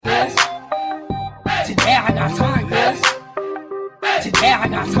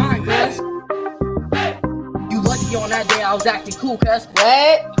I was acting cool, cuz.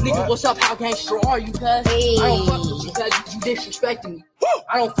 What? Nigga, what's up? How gangster are you, cuz? Hey. I don't fuck with you, cuz. You disrespecting me.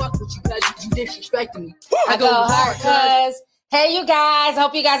 I don't fuck with you, cuz. You disrespecting me. I go hard, cuz. Hey, you guys.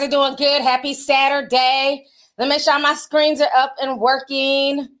 Hope you guys are doing good. Happy Saturday. Let me make sure my screens are up and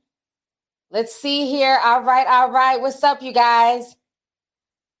working. Let's see here. All right. What's up, you guys?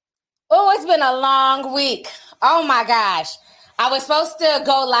 Oh, it's been a long week. Oh, my gosh. I was supposed to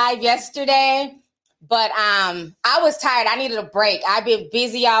go live yesterday, but I was tired. I needed a break. I've been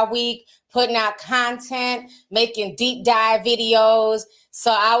busy all week putting out content, making deep dive videos.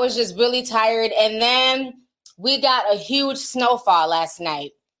 So I was just really tired. And then we got a huge snowfall last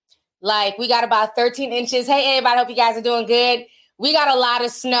night. Like, we got about 13 inches. Hey, everybody, hope you guys are doing good. We got a lot of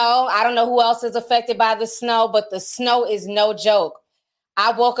snow. I don't know who else is affected by the snow, but the snow is no joke.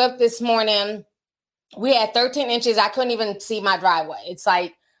 I woke up this morning. We had 13 inches. I couldn't even see my driveway. It's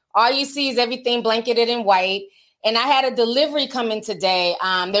like all you see is everything blanketed in white. And I had a delivery come in today.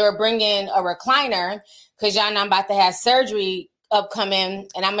 They were bringing a recliner because y'all know I'm about to have surgery upcoming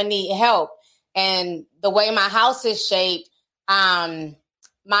and I'm going to need help. And the way my house is shaped,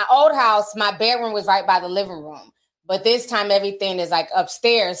 my old house, my bedroom was right by the living room. But this time everything is like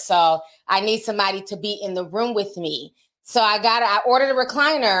upstairs. So I need somebody to be in the room with me. So I ordered a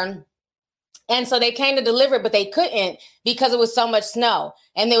recliner. And so they came to deliver it, but they couldn't because it was so much snow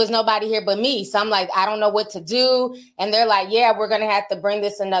and there was nobody here but me. So I'm like, I don't know what to do. And they're like, yeah, we're going to have to bring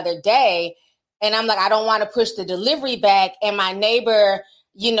this another day. And I'm like, I don't want to push the delivery back. And my neighbor,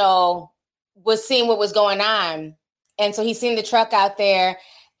 was seeing what was going on. And so he seen the truck out there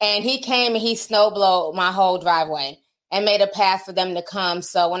and he came and he snowblowed my whole driveway and made a path for them to come.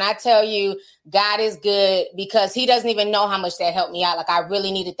 So when I tell you God is good, because he doesn't even know how much that helped me out. Like, I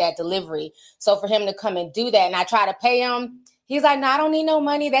really needed that delivery. So for him to come and do that, and I try to pay him, he's like, no, I don't need no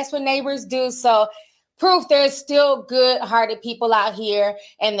money. That's what neighbors do. So proof there's still good-hearted people out here,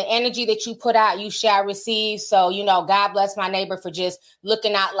 and the energy that you put out, you shall receive. So, God bless my neighbor for just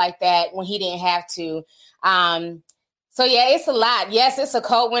looking out like that when he didn't have to. So yeah, it's a lot. Yes, it's a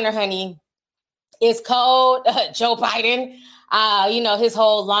cold winter, honey. It's cold. Joe Biden, his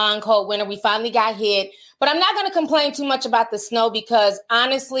whole long, cold winter. We finally got hit. But I'm not going to complain too much about the snow because,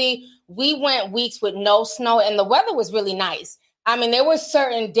 honestly, we went weeks with no snow and the weather was really nice. I mean, there were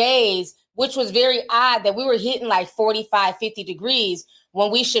certain days, which was very odd, that we were hitting like 45, 50 degrees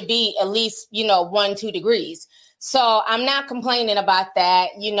when we should be at least, 1-2 degrees. So I'm not complaining about that,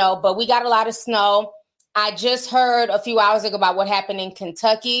 but we got a lot of snow. I just heard a few hours ago about what happened in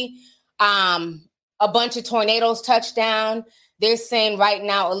Kentucky. A bunch of tornadoes touched down. They're saying right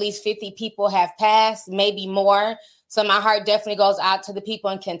now at least 50 people have passed, maybe more. So my heart definitely goes out to the people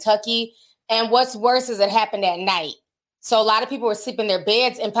in Kentucky. And what's worse is it happened at night. So a lot of people were sleeping in their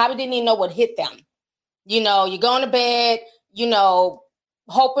beds and probably didn't even know what hit them. You go to bed,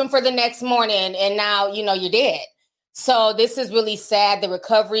 hoping for the next morning, and now, you're dead. So this is really sad. The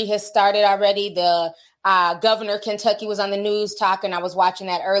recovery has started already. The governor of Kentucky was on the news talking. I was watching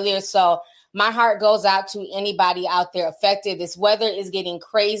that earlier. So my heart goes out to anybody out there affected. This weather is getting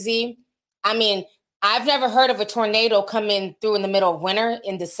crazy. I mean, I've never heard of a tornado coming through in the middle of winter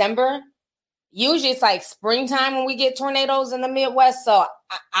in December. Usually it's like springtime when we get tornadoes in the Midwest. So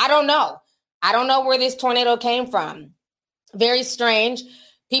I don't know. I don't know where this tornado came from. Very strange.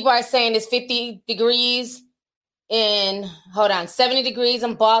 People are saying it's 50 degrees 70 degrees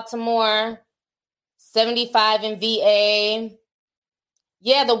in Baltimore, 75 in VA.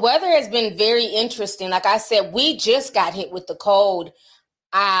 Yeah, the weather has been very interesting. Like I said, we just got hit with the cold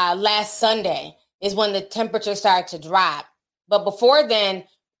last Sunday is when the temperature started to drop. But before then,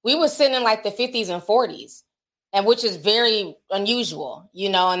 we were sitting in like the 50s and 40s, and which is very unusual,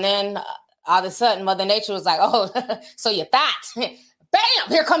 and then all of a sudden Mother Nature was like, oh, so you thought, bam,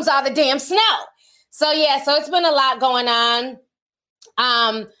 here comes all the damn snow. So yeah, so it's been a lot going on.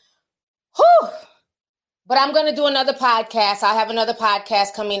 But I'm going to do another podcast. I'll have another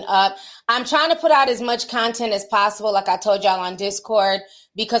podcast coming up. I'm trying to put out as much content as possible, like I told y'all on Discord,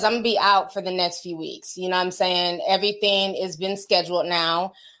 because I'm going to be out for the next few weeks. You know what I'm saying? Everything has been scheduled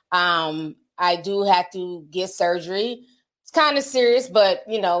now. I do have to get surgery. It's kind of serious, but,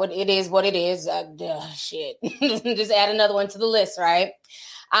 it is what it is. Shit. Just add another one to the list, right?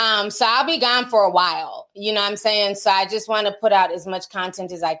 So I'll be gone for a while. You know what I'm saying? So I just want to put out as much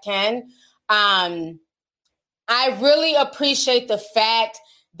content as I can. I really appreciate the fact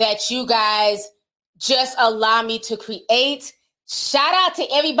that you guys just allow me to create. Shout out to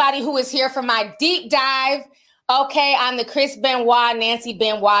everybody who is here for my deep dive, on the Chris Benoit, Nancy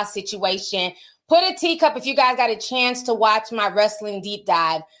Benoit situation. Put a teacup if you guys got a chance to watch my wrestling deep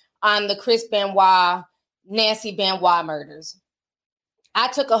dive on the Chris Benoit Nancy Benoit murders. I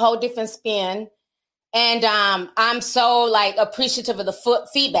took a whole different spin. And I'm so like appreciative of the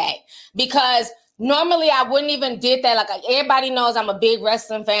feedback, because normally I wouldn't even did that. Like everybody knows I'm a big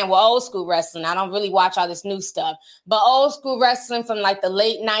wrestling fan. Well, old school wrestling. I don't really watch all this new stuff, but old school wrestling from like the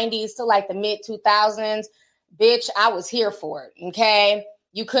late 90s to like the mid 2000s, bitch, I was here for it. Okay.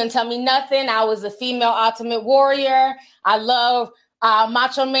 You couldn't tell me nothing. I was a female ultimate warrior. I love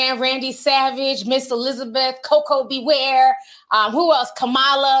Macho Man Randy Savage, Miss Elizabeth, Coco Beware. Who else?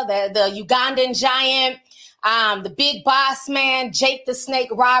 Kamala, the Ugandan giant, the big boss man, Jake the Snake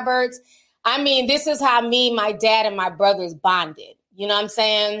Roberts. I mean, this is how me, my dad, and my brothers bonded. You know what I'm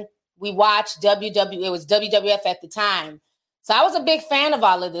saying? We watched WWE. It was WWF at the time. So I was a big fan of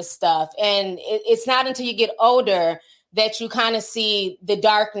all of this stuff. And it's not until you get older that you kind of see the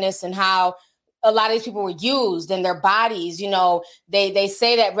darkness and how a lot of these people were used in their bodies. You know, they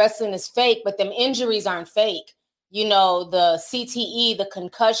say that wrestling is fake, but them injuries aren't fake. You know, the CTE, the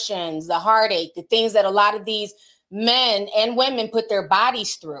concussions, the heartache, the things that a lot of these men and women put their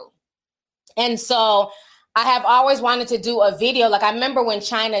bodies through. And so I have always wanted to do a video. Like I remember when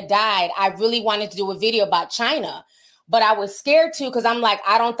China died, I really wanted to do a video about China, but I was scared to, because I'm like,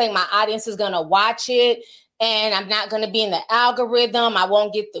 I don't think my audience is going to watch it. And I'm not going to be in the algorithm. I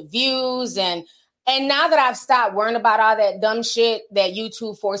won't get the views. And now that I've stopped worrying about all that dumb shit that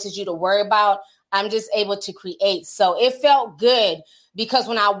YouTube forces you to worry about, I'm just able to create. So it felt good, because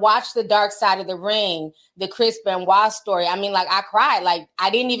when I watched The Dark Side of the Ring, the Chris Benoit story, I mean, like I cried. Like I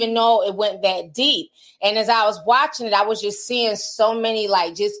didn't even know it went that deep. And as I was watching it, I was just seeing so many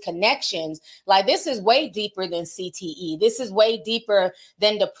like just connections. Like this is way deeper than CTE. This is way deeper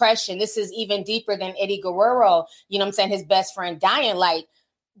than depression. This is even deeper than Eddie Guerrero, you know what I'm saying, his best friend dying. Like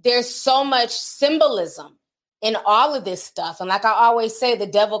there's so much symbolism in all of this stuff. And like I always say, the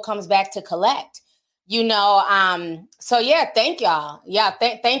devil comes back to collect, you know? So yeah, thank y'all. Yeah.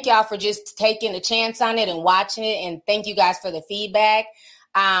 Thank y'all for just taking a chance on it and watching it. And thank you guys for the feedback.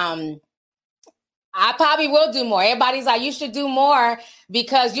 I probably will do more. Everybody's like, you should do more,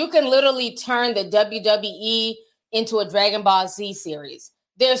 because you can literally turn the WWE into a Dragon Ball Z series.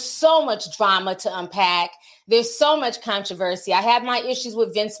 There's so much drama to unpack. There's so much controversy. I have my issues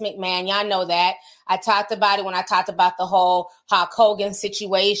with Vince McMahon. Y'all know that. I talked about it when I talked about the whole Hulk Hogan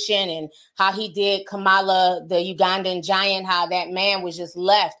situation and how he did Kamala, the Ugandan giant, how that man was just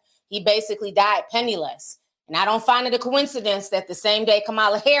left. He basically died penniless. And I don't find it a coincidence that the same day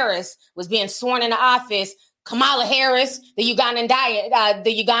Kamala Harris was being sworn into office, Kamala Harris, the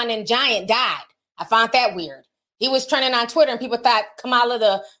Ugandan giant, died. I found that weird. He was trending on Twitter and people thought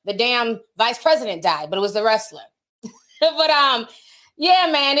Kamala, the damn vice president, died, but it was the wrestler. But yeah,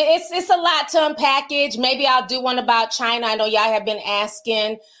 man, it's a lot to unpackage. Maybe I'll do one about China. I know y'all have been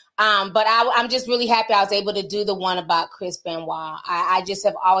asking. But I'm just really happy I was able to do the one about Chris Benoit. I just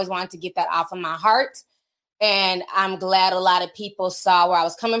have always wanted to get that off of my heart. And I'm glad a lot of people saw where I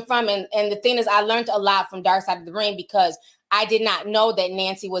was coming from. And the thing is, I learned a lot from Dark Side of the Ring, because I did not know that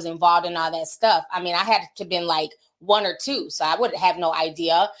Nancy was involved in all that stuff. I mean, I had to have been like 1 or 2, so I would have no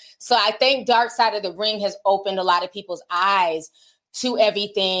idea. So I think Dark Side of the Ring has opened a lot of people's eyes to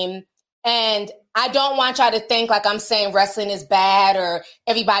everything. And I don't want y'all to think like I'm saying wrestling is bad or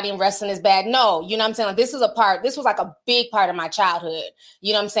everybody in wrestling is bad. No, you know what I'm saying? Like, this was like a big part of my childhood.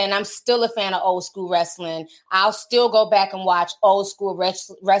 You know what I'm saying? I'm still a fan of old school wrestling. I'll still go back and watch old school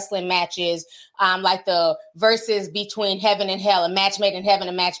wrestling matches, like the verses between heaven and hell, a match made in heaven,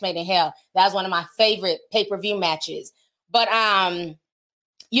 a match made in hell. That was one of my favorite pay-per-view matches. But,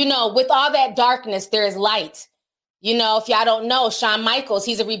 you know, with all that darkness, there is light. You know, if y'all don't know, Shawn Michaels,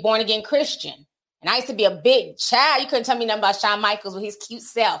 he's a reborn again Christian. And I used to be a big child. You couldn't tell me nothing about Shawn Michaels with his cute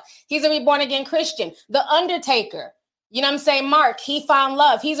self. He's a reborn again Christian. The Undertaker, you know what I'm saying? Mark, he found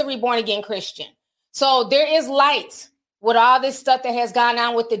love. He's a reborn again Christian. So there is light with all this stuff that has gone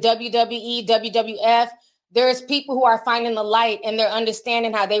on with the WWE, WWF. There's people who are finding the light and they're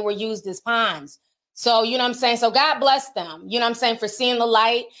understanding how they were used as pawns. So, you know what I'm saying? So God bless them, you know what I'm saying, for seeing the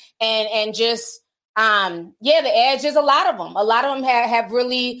light and just, yeah, the edges, a lot of them have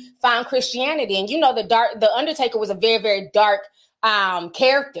really found Christianity. And, you know, the Undertaker was a very, very dark,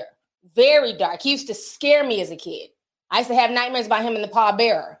 character, very dark. He used to scare me as a kid. I used to have nightmares about him in the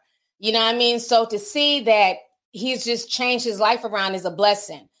pallbearer. You know what I mean? So to see that he's just changed his life around is a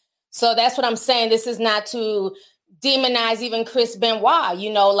blessing. So that's what I'm saying. This is not to demonize even Chris Benoit,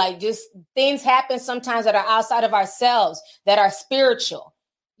 you know, like just things happen sometimes that are outside of ourselves, that are spiritual.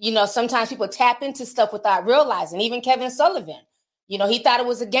 You know, sometimes people tap into stuff without realizing. Even Kevin Sullivan, you know, he thought it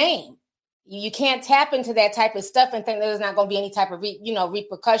was a game. You can't tap into that type of stuff and think there's not going to be any type of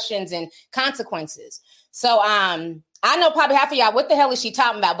repercussions and consequences. So I know probably half of y'all, what the hell is she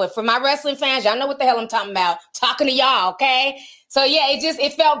talking about? But for my wrestling fans, y'all know what the hell I'm talking about. Talking to y'all, okay? So yeah,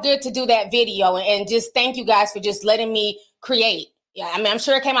 it felt good to do that video, and just thank you guys for just letting me create. Yeah, I mean, I'm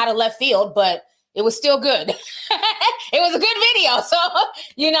sure it came out of left field, but it was still good. It was a good video. So,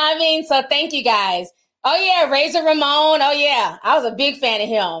 you know what I mean? So thank you guys. Oh yeah, Razor Ramon. Oh yeah, I was a big fan of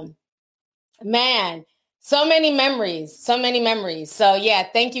him. Man, so many memories. So yeah,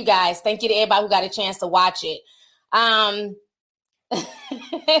 thank you guys. Thank you to everybody who got a chance to watch it.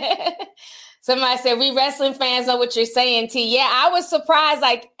 Somebody said, we wrestling fans know what you're saying, T. Yeah, I was surprised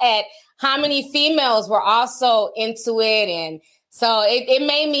at how many females were also into it. And so it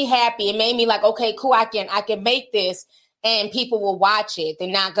made me happy. It made me like, okay, cool. I can make this and people will watch it. They're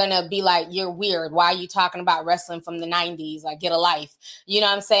not going to be like, you're weird. Why are you talking about wrestling from the 90s? Like, get a life. You know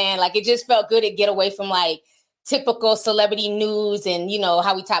what I'm saying? Like, it just felt good to get away from like typical celebrity news and, you know,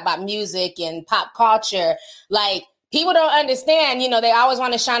 how we talk about music and pop culture. Like, people don't understand, you know, they always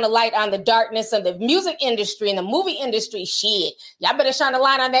want to shine a light on the darkness of the music industry and the movie industry. Shit, y'all better shine a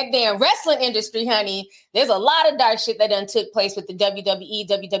light on that damn wrestling industry, honey. There's a lot of dark shit that done took place with the WWE,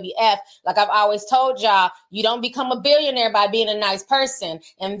 WWF. Like I've always told y'all, you don't become a billionaire by being a nice person.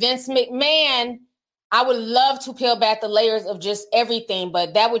 And Vince McMahon, I would love to peel back the layers of just everything,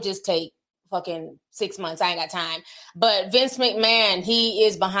 but that would just take fucking 6 months. I ain't got time. But Vince McMahon, he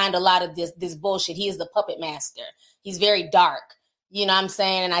is behind a lot of this bullshit. He is the puppet master. He's very dark. You know what I'm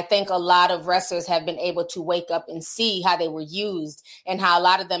saying? And I think a lot of wrestlers have been able to wake up and see how they were used and how a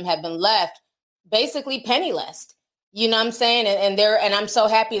lot of them have been left basically penniless. You know what I'm saying? And I'm so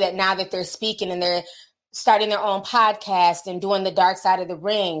happy that now that they're speaking and they're starting their own podcast and doing the dark side of the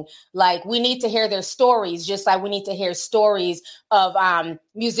ring. Like, we need to hear their stories, just like we need to hear stories of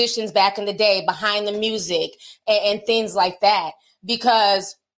musicians back in the day behind the music and things like that.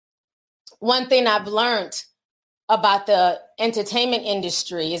 Because one thing I've learned about the entertainment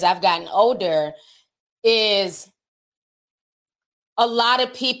industry as I've gotten older is a lot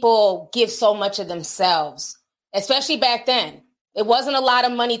of people give so much of themselves, especially back then. It wasn't a lot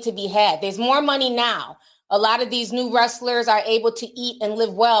of money to be had. There's more money now. A lot of these new wrestlers are able to eat and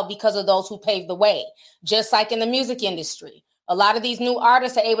live well because of those who paved the way, just like in the music industry. A lot of these new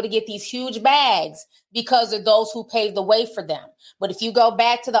artists are able to get these huge bags because of those who paved the way for them. But if you go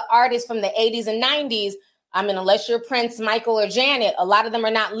back to the artists from the 80s and 90s, I mean, unless you're Prince, Michael, or Janet, a lot of them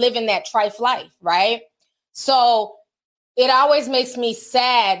are not living that trife life, right? So it always makes me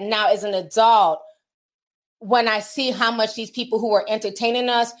sad now as an adult when I see how much these people who are entertaining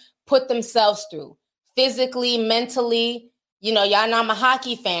us put themselves through physically, mentally. You know, y'all know I'm a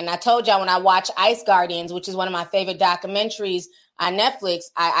hockey fan. I told y'all when I watched Ice Guardians, which is one of my favorite documentaries on Netflix,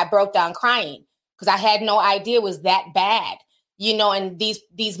 I broke down crying because I had no idea it was that bad. You know, and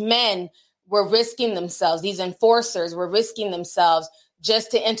these men were risking themselves. These enforcers were risking themselves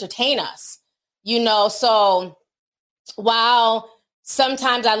just to entertain us, you know? So while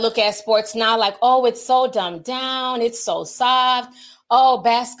sometimes I look at sports now like, oh, it's so dumbed down. It's so soft. Oh,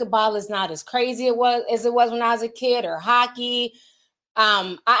 basketball is not as crazy as it was when I was a kid, or hockey.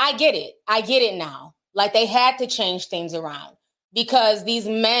 I get it. I get it now. Like, they had to change things around because these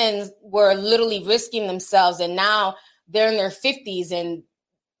men were literally risking themselves, and now they're in their 50s and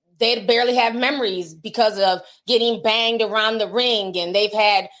they barely have memories because of getting banged around the ring, and they've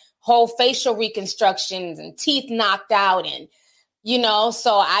had whole facial reconstructions and teeth knocked out. And, you know,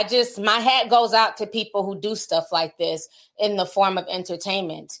 so my hat goes out to people who do stuff like this in the form of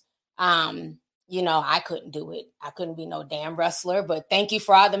entertainment. You know, I couldn't do it. I couldn't be no damn wrestler, but thank you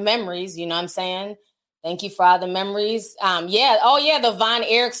for all the memories. You know what I'm saying? Thank you for all the memories. Yeah. Oh yeah. The Von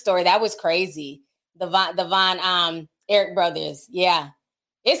Erich story. That was crazy. The Von Erich brothers. Yeah.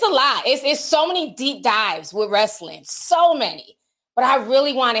 It's a lot. It's so many deep dives with wrestling, so many. But I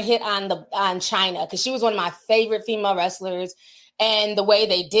really want to hit on Chyna, because she was one of my favorite female wrestlers, and the way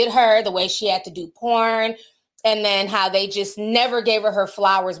they did her, the way she had to do porn, and then how they just never gave her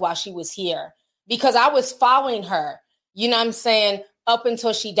flowers while she was here. Because I was following her, you know what I'm saying, up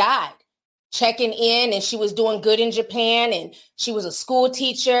until she died, checking in, and she was doing good in Japan, and she was a school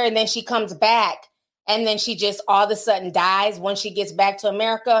teacher, and then she comes back. And then she just all of a sudden dies when she gets back to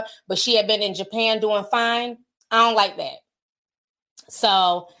America, but she had been in Japan doing fine. I don't like that.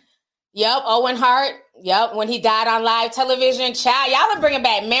 So, yep, Owen Hart, yep, when he died on live television, child, y'all are bringing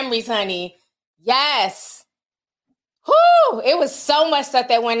back memories, honey. Yes. Whew, it was so much stuff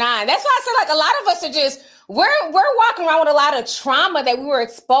that went on. That's why I said, like, a lot of us are just, we're walking around with a lot of trauma that we were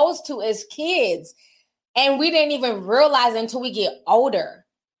exposed to as kids, and we didn't even realize it until we get older.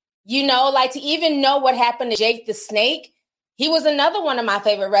 You know, like to even know what happened to Jake the Snake. He was another one of my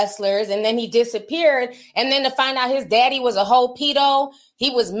favorite wrestlers, and then he disappeared. And then to find out his daddy was a whole pedo, he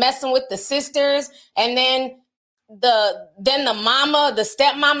was messing with the sisters, and then the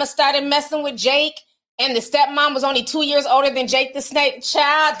stepmama started messing with Jake, and the stepmom was only 2 years older than Jake the Snake.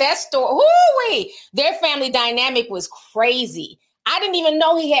 Child, that story, whoo-wee, their family dynamic was crazy. I didn't even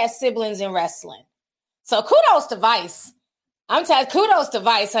know he had siblings in wrestling. So kudos to Vice. I'm telling you, kudos to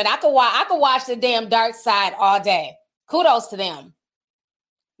Vice, honey. I could watch the damn Dark Side all day. Kudos to them.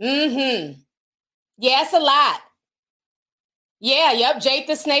 Yeah, it's a lot. Yeah, yep. Jake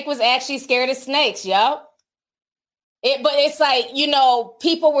the Snake was actually scared of snakes. Yep. But it's like, you know,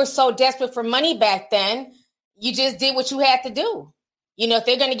 people were so desperate for money back then. You just did what you had to do. You know, if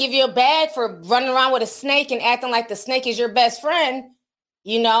they're going to give you a bag for running around with a snake and acting like the snake is your best friend,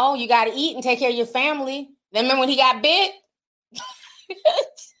 you know, you got to eat and take care of your family. Then remember when he got bit?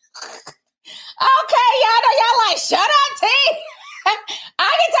 Okay, y'all know y'all like, shut up, T.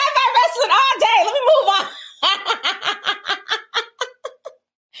 I can talk about wrestling all day. Let me move on.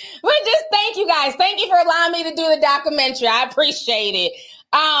 But just thank you guys. Thank you for allowing me to do the documentary. I appreciate it.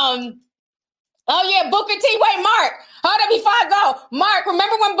 Oh yeah, Booker T. Wait, Mark. Hold up before I go. Mark,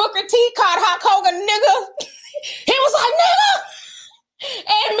 remember when Booker T called Hulk Hogan nigga? He was like, nigga.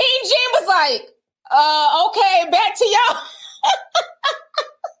 And me and Jim was like, okay, back to y'all.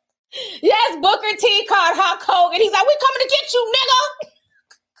 Yes, Booker T called Hulk Hogan. He's like, we coming to get you, nigga.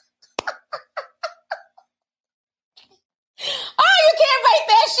 Oh, you can't make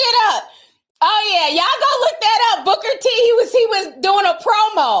that shit up. Oh yeah, y'all go look that up. Booker T, he was doing a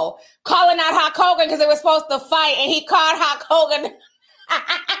promo calling out Hulk Hogan because they were supposed to fight, and he called Hulk Hogan.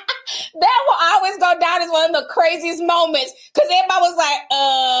 That will always go down as one of the craziest moments because everybody was like,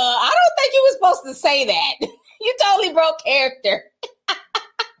 I don't think you were supposed to say that. You totally broke character.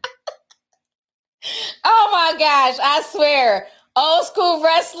 Oh my gosh, I swear. Old school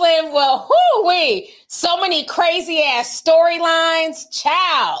wrestling, well, whoo-wee. So many crazy ass storylines.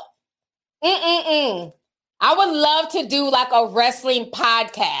 Child. I would love to do like a wrestling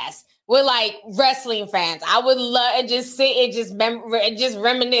podcast with like wrestling fans. I would love to just sit and just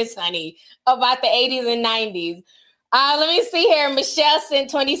reminisce, honey, about the 80s and 90s. Let me see here. Michelle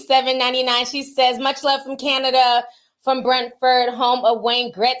sent $27.99. She says, much love from Canada, from Brentford, home of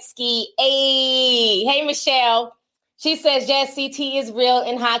Wayne Gretzky. Hey, Michelle. She says, yes, CT is real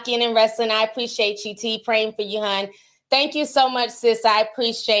in hockey and in wrestling. I appreciate you, T. Praying for you, hon. Thank you so much, sis. I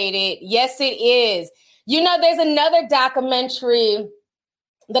appreciate it. Yes, it is. You know, there's another documentary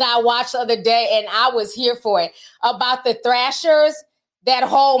that I watched the other day, and I was here for it, about the Thrashers, that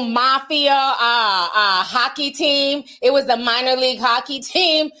whole mafia hockey team. It was the minor league hockey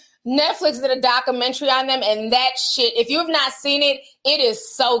team. Netflix did a documentary on them, and that shit, if you have not seen it, it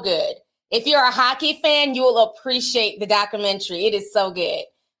is so good. If you're a hockey fan, you will appreciate the documentary. It is so good.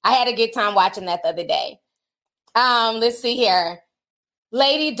 I had a good time watching that the other day. Let's see here.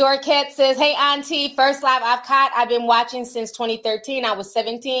 Lady Dorquette says, hey, Auntie, first live I've caught. I've been watching since 2013. I was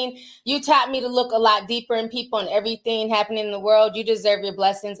 17. You taught me to look a lot deeper in people and everything happening in the world. You deserve your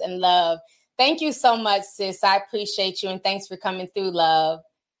blessings and love. Thank you so much, sis. I appreciate you, and thanks for coming through, love.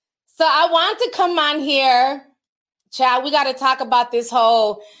 So I want to come on here, child. We got to talk about this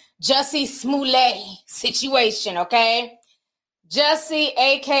whole Jussie Smollett situation, okay? Jussie,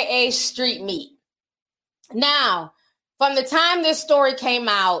 a.k.a. Street Meat. Now, from the time this story came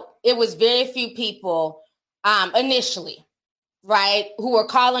out, it was very few people initially, right, who were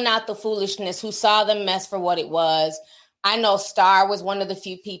calling out the foolishness, who saw the mess for what it was. I know Star was one of the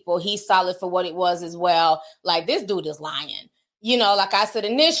few people. He saw it for what it was as well. Like, this dude is lying. You know, like I said,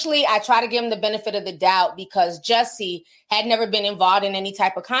 initially, I try to give him the benefit of the doubt because Jussie had never been involved in any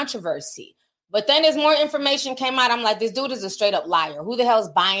type of controversy. But then as more information came out, I'm like, this dude is a straight up liar. Who the hell is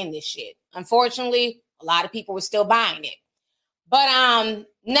buying this shit? Unfortunately, a lot of people were still buying it. But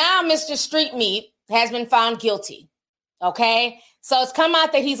now Mr. Street Meat has been found guilty, okay? So it's come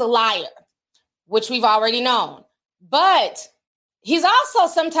out that he's a liar, which we've already known. But he's also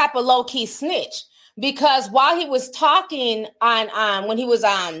some type of low-key snitch because while he was talking on when he was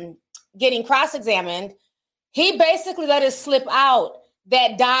getting cross-examined, he basically let it slip out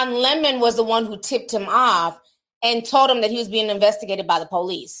that Don Lemon was the one who tipped him off and told him that he was being investigated by the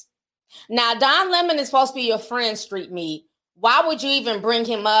police. Now, Don Lemon is supposed to be your friend, Street Meat. Why would you even bring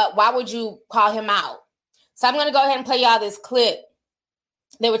him up? Why would you call him out? So I'm going to go ahead and play y'all this clip.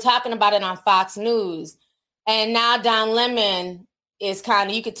 They were talking about it on Fox News. And now Don Lemon is kind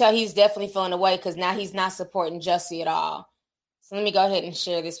of, you could tell he's definitely feeling away because now he's not supporting Jussie at all. So let me go ahead and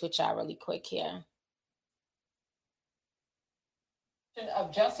share this with y'all really quick here.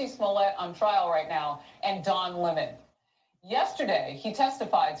 Of Jussie Smollett on trial right now and Don Lemon. Yesterday, he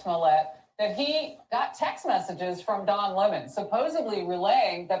testified, Smollett, that he got text messages from Don Lemon, supposedly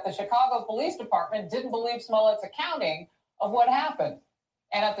relaying that the Chicago Police Department didn't believe Smollett's accounting of what happened.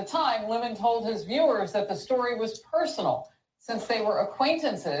 And at the time, Lemon told his viewers that the story was personal, since they were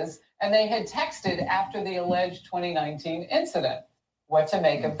acquaintances and they had texted after the alleged 2019 incident. What to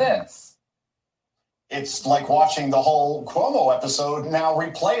make of this? It's like watching the whole Cuomo episode now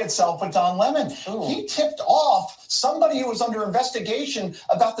replay itself with Don Lemon. Ooh. He tipped off somebody who was under investigation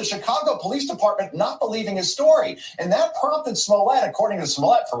about the Chicago Police Department not believing his story. And that prompted Smollett, according to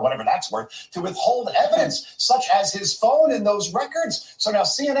Smollett, for whatever that's worth, to withhold evidence such as his phone and those records. So now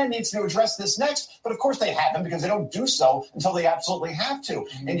CNN needs to address this next. But of course they haven't, because they don't do so until they absolutely have to.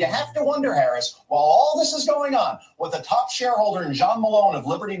 And you have to wonder, Harris, while all this is going on, what the top shareholder in John Malone of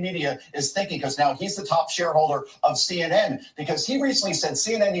Liberty Media is thinking, because now he's the top shareholder of CNN, because he recently said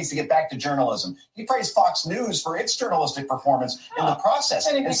CNN needs to get back to journalism. He praised Fox News for its journalistic performance in the process.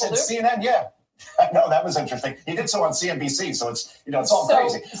 And said CNN, yeah. No, that was interesting. He did so on CNBC, so it's all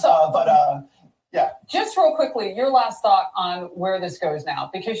crazy. Yeah. Just real quickly, your last thought on where this goes now,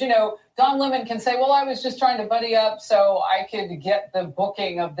 because, Don Lemon can say, well, I was just trying to buddy up so I could get the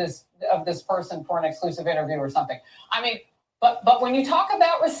booking of this person for an exclusive interview or something. I mean, but when you talk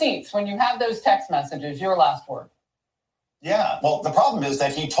about receipts, when you have those text messages, your last word. Yeah. Well, the problem is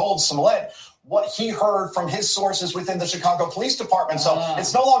that he told Smollett what he heard from his sources within the Chicago Police Department. So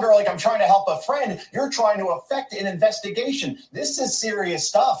it's no longer like I'm trying to help a friend. You're trying to affect an investigation. This is serious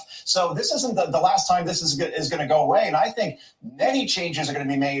stuff. So this isn't the last time this is going to go away. And I think many changes are going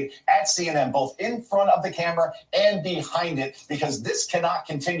to be made at CNN, both in front of the camera and behind it, because this cannot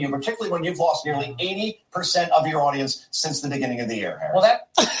continue, particularly when you've lost nearly 80% of your audience since the beginning of the year, Harris. Well, that...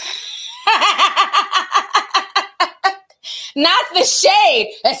 Not the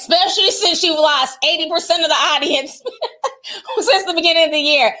shade, especially since you've lost 80% of the audience since the beginning of the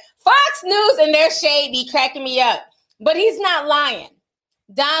year. Fox News and their shade be cracking me up. But he's not lying.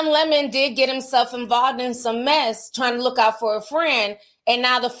 Don Lemon did get himself involved in some mess trying to look out for a friend. And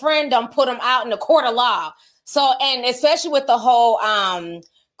now the friend done put him out in the court of law. So, and especially with the whole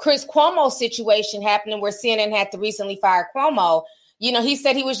Chris Cuomo situation happening where CNN had to recently fire Cuomo. He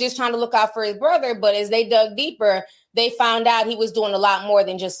said he was just trying to look out for his brother. But as they dug deeper, they found out he was doing a lot more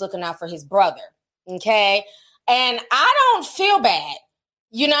than just looking out for his brother. Okay. And I don't feel bad.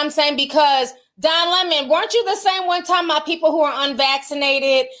 You know what I'm saying? Because Don Lemon, weren't you the same one time about people who are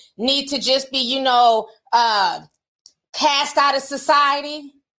unvaccinated need to just be, cast out of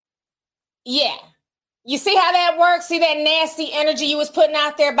society? Yeah. You see how that works? See that nasty energy you was putting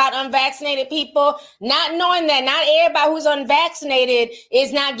out there about unvaccinated people? Not knowing that not everybody who's unvaccinated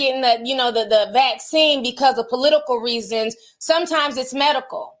is not getting the vaccine because of political reasons. Sometimes it's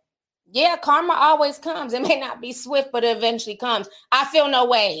medical. Yeah, karma always comes. It may not be swift, but it eventually comes. I feel no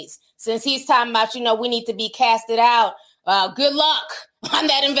ways. Since he's talking about, we need to be casted out. Good luck on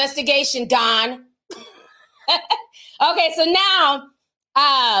that investigation, Don. Okay, so now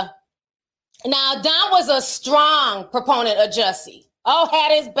Don was a strong proponent of Jussie. Oh,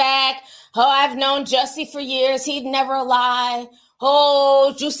 had his back. Oh, I've known Jussie for years. He'd never lie.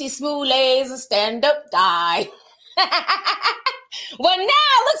 Oh, Juicy Smoulay's a stand-up guy. Well, now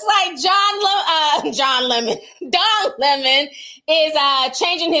it looks like Don Lemon is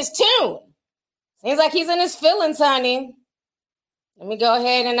changing his tune. Seems like he's in his feelings, honey. Let me go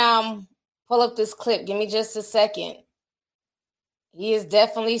ahead and pull up this clip. Give me just a second. He has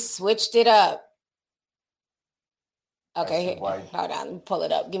definitely switched it up. Okay, hold on. Let me pull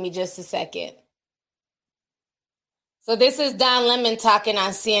it up. Give me just a second. So this is Don Lemon talking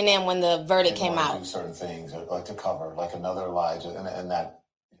on CNN when the verdict came out. Do certain things, like to cover, like another Elijah, and that,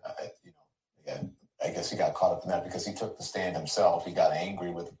 again, I guess he got caught up in that because he took the stand himself. He got angry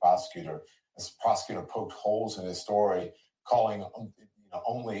with the prosecutor. This prosecutor poked holes in his story, calling the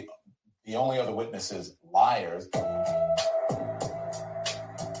only other witnesses liars.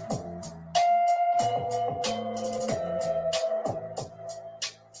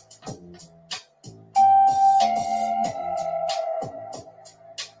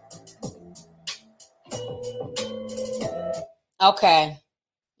 Okay,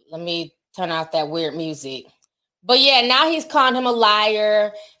 let me turn off that weird music. But yeah, now he's calling him a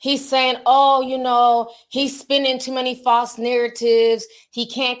liar. He's saying, he's spinning too many false narratives. He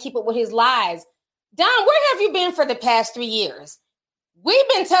can't keep up with his lies. Don, where have you been for the past 3 years? We've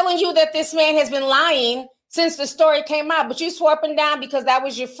been telling you that this man has been lying since the story came out, but you swore up and down because that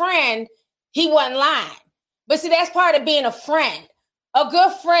was your friend. He wasn't lying. But see, that's part of being a friend. A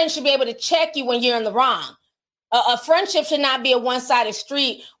good friend should be able to check you when you're in the wrong. A friendship should not be a one-sided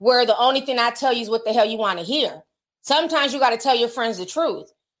street where the only thing I tell you is what the hell you want to hear. Sometimes you got to tell your friends the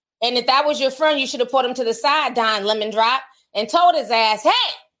truth. And if that was your friend, you should have put him to the side, Don Lemon Drop, and told his ass, hey,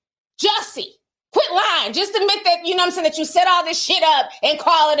 Jussie, quit lying. Just admit that, you know what I'm saying, that you set all this shit up and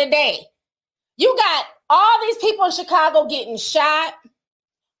call it a day. You got all these people in Chicago getting shot,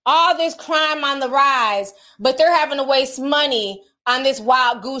 all this crime on the rise, but they're having to waste money on this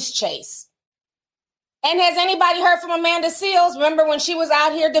wild goose chase. And has anybody heard from Amanda Seales? Remember when she was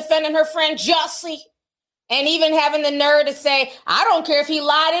out here defending her friend Jussie? And even having the nerve to say, I don't care if he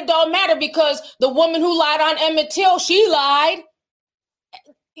lied, it don't matter because the woman who lied on Emmett Till, she lied.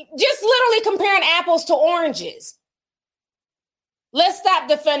 Just literally comparing apples to oranges. Let's stop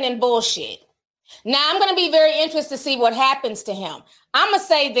defending bullshit. Now, I'm going to be very interested to see what happens to him. I'm going to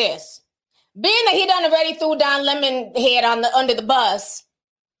say this. Being that he done already threw Don Lemon head under the bus,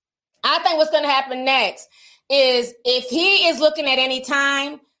 I think what's going to happen next is if he is looking at any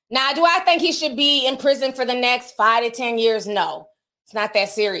time. Now, do I think he should be in prison for the next 5 to 10 years? No, it's not that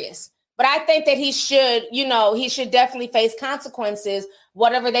serious. But I think that he should, he should definitely face consequences,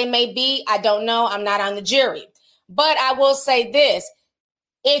 whatever they may be. I don't know. I'm not on the jury. But I will say this.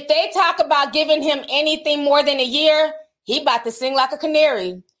 If they talk about giving him anything more than a year, he about to sing like a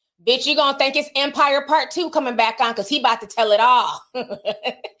canary. Bitch, you gonna think it's Empire Part 2 coming back on because he about to tell it all.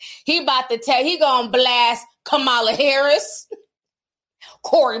 He gonna blast Kamala Harris,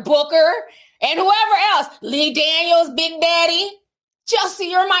 Cory Booker, and whoever else. Lee Daniels, Big Daddy.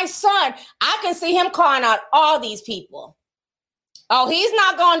 Jussie, you're my son. I can see him calling out all these people. Oh, he's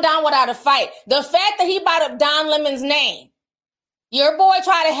not going down without a fight. The fact that he brought up Don Lemon's name, your boy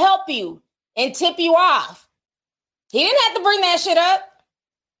tried to help you and tip you off. He didn't have to bring that shit up.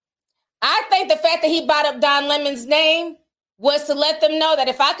 I think the fact that he brought up Don Lemon's name was to let them know that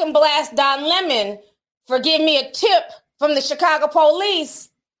if I can blast Don Lemon for giving me a tip from the Chicago police,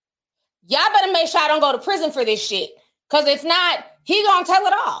 y'all better make sure I don't go to prison for this shit. Because if not, he gonna tell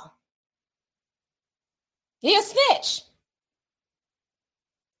it all. He a snitch.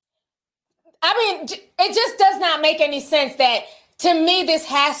 I mean, it just does not make any sense that, to me, this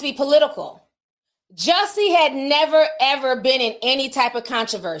has to be political. Jussie had never, ever been in any type of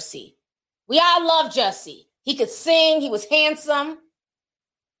controversy. We all love Jussie. He could sing. He was handsome.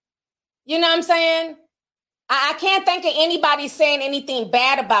 You know what I'm saying? I can't think of anybody saying anything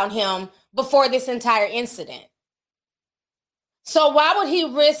bad about him before this entire incident. So why would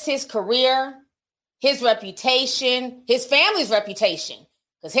he risk his career, his reputation, his family's reputation?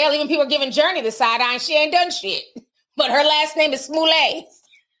 Because hell, even people are giving Journey the side eye and she ain't done shit. But her last name is Smollett.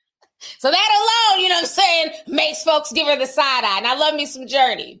 So that alone, you know what I'm saying, makes folks give her the side eye. And I love me some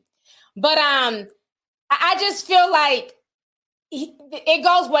Journey. But I just feel like it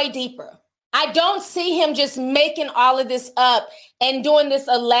goes way deeper. I don't see him just making all of this up and doing this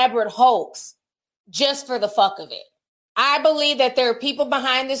elaborate hoax just for the fuck of it. I believe that there are people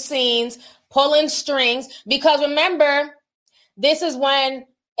behind the scenes pulling strings because remember, this is when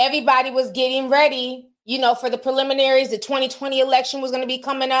everybody was getting ready, for the preliminaries. The 2020 election was going to be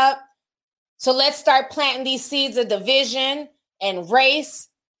coming up. So let's start planting these seeds of division and race.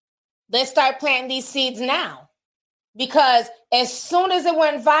 Let's start planting these seeds now. Because as soon as it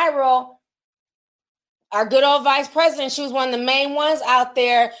went viral, our good old vice president, she was one of the main ones out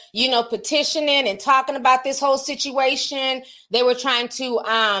there, petitioning and talking about this whole situation. They were trying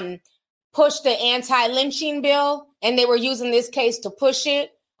to push the anti-lynching bill, and they were using this case to push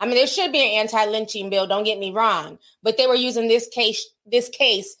it. I mean, there should be an anti-lynching bill, don't get me wrong, but they were using this case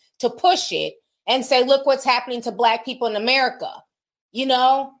to push it and say, look what's happening to Black people in America.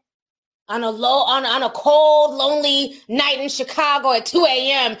 On a cold, lonely night in Chicago at 2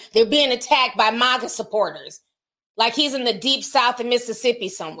 a.m., they're being attacked by MAGA supporters. Like he's in the deep south of Mississippi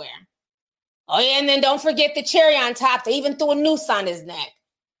somewhere. Oh, yeah, and then don't forget the cherry on top. They even threw a noose on his neck.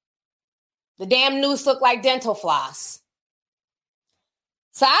 The damn noose looked like dental floss.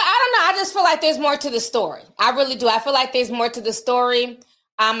 So I don't know. I just feel like there's more to the story. I really do. I feel like there's more to the story.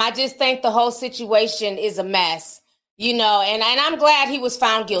 I just think the whole situation is a mess, and I'm glad he was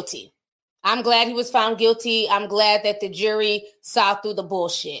found guilty. I'm glad he was found guilty. I'm glad that the jury saw through the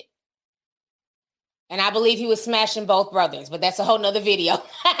bullshit. And I believe he was smashing both brothers, but that's a whole nother video.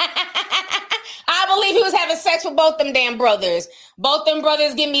 I believe he was having sex with both them damn brothers. Both them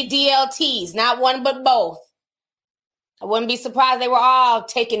brothers give me DLTs, not one but both. I wouldn't be surprised they were all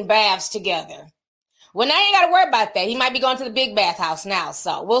taking baths together. Well, now you ain't got to worry about that. He might be going to the big bathhouse now,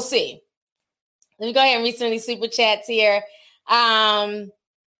 so we'll see. Let me go ahead and read some of these super chats here.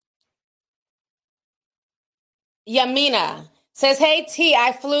 Yamina says, hey, T,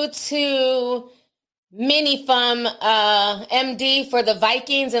 I flew to Minnie from MD for the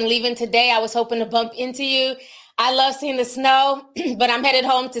Vikings and leaving today. I was hoping to bump into you. I love seeing the snow, but I'm headed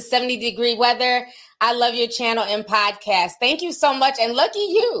home to 70-degree weather. I love your channel and podcast. Thank you so much. And lucky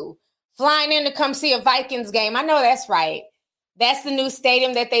you flying in to come see a Vikings game. I know that's right. That's the new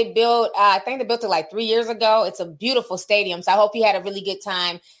stadium that they built. I think they built it like 3 years ago. It's a beautiful stadium. So I hope you had a really good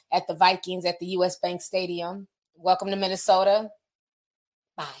time at the Vikings at the US Bank Stadium. Welcome to Minnesota.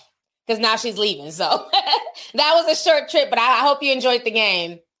 Bye. Because now she's leaving. So that was a short trip, but I hope you enjoyed the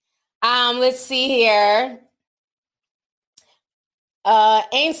game. Let's see here.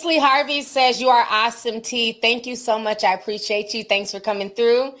 Ainsley Harvey says, you are awesome, T. Thank you so much. I appreciate you. Thanks for coming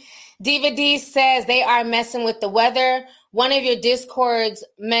through. Diva D says, they are messing with the weather. One of your Discords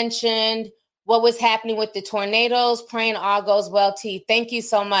mentioned what was happening with the tornadoes. Praying all goes well, T. Thank you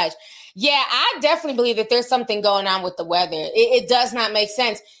so much. Yeah, I definitely believe that there's something going on with the weather. It does not make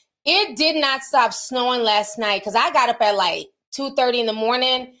sense. It did not stop snowing last night because I got up at like 2:30 in the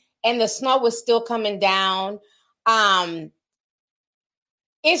morning and the snow was still coming down.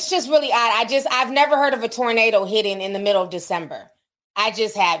 It's just really odd. I've never heard of a tornado hitting in the middle of December. I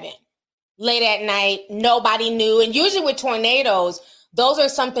just haven't. Late at night, nobody knew. And usually with tornadoes, those are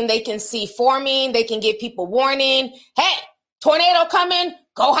something they can see forming. They can give people warning. Hey, tornado coming,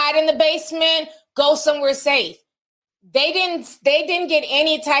 go hide in the basement, go somewhere safe. They didn't get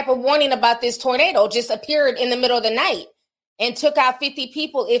any type of warning about this tornado. Just appeared in the middle of the night and took out 50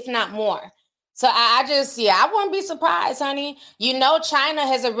 people, if not more. So I wouldn't be surprised, honey. You know, China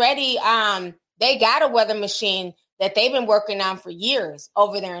has already, they got a weather machine that they've been working on for years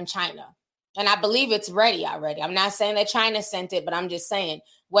over there in China. And I believe it's ready already. I'm not saying that China sent it, but I'm just saying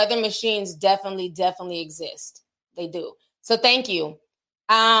weather machines definitely exist. They do. So thank you.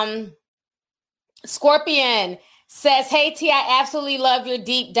 Scorpion says, hey, T, I absolutely love your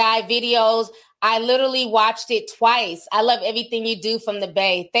deep dive videos. I literally watched it twice. I love everything you do from the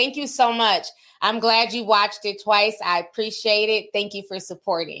Bay. Thank you so much. I'm glad you watched it twice. I appreciate it. Thank you for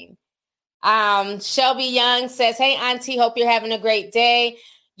supporting. Shelby Young says, hey, Auntie, hope you're having a great day.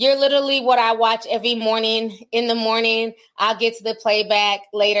 You're literally what I watch every morning in the morning. I'll get to the playback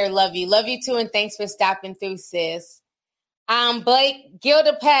later. Love you. Love you too. And thanks for stopping through, sis. Blake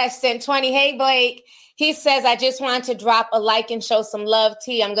Gildapest sent 20. Hey, Blake. He says, I just wanted to drop a like and show some love,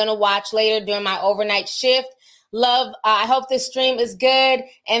 T. I'm going to watch later during my overnight shift. Love. I hope this stream is good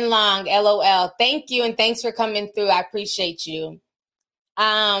and long. LOL. Thank you. And thanks for coming through. I appreciate you.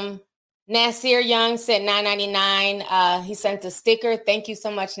 Nasir Young said $9.99. He sent a sticker. Thank you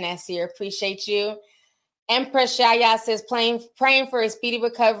so much, Nasir. Appreciate you. Empress Shaya says, praying for a speedy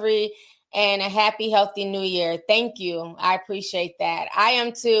recovery and a happy, healthy new year. Thank you. I appreciate that. I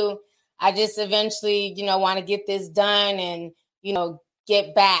am too. I just eventually, want to get this done and,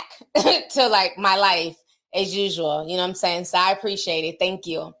 get back to like my life as usual. You know what I'm saying? So I appreciate it. Thank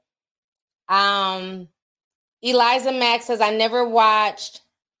you. Eliza Max says, I never watched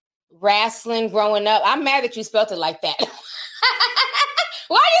wrestling growing up. I'm mad that you spelled it like that.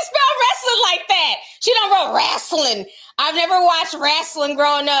 Why you spell wrestling like that? She don't wrote wrestling. I've never watched wrestling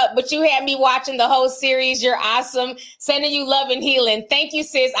growing up, but you had me watching the whole series. You're awesome. Sending you love and healing. Thank you,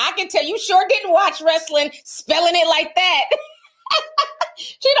 sis. I can tell you sure didn't watch wrestling spelling it like that.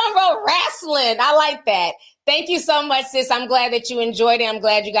 She don't wrote wrestling. I like that. Thank you so much, sis. I'm glad that you enjoyed it. I'm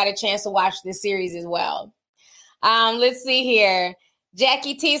glad you got a chance to watch this series as well. Let's see here.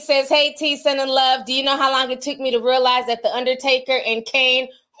 Jackie T says, hey, T, sending love. Do you know how long it took me to realize that The Undertaker and Kane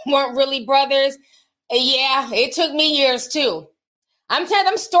weren't really brothers? Yeah, it took me years too. I'm telling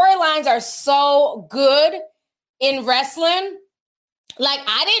you, them storylines are so good in wrestling. Like,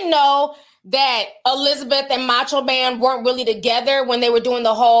 I didn't know that Elizabeth and Macho Man weren't really together when they were doing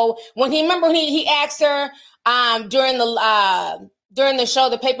the whole, when he asked her during the show,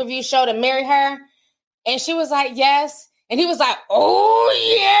 the pay-per-view show, to marry her. And she was like, yes. And he was like, oh,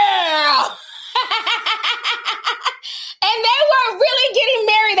 yeah. And they weren't really getting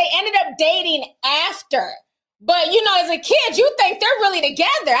married. They ended up dating after. But, as a kid, you think they're really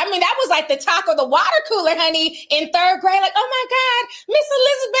together. I mean, that was like the talk of the water cooler, honey, in third grade. Like, oh, my God, Miss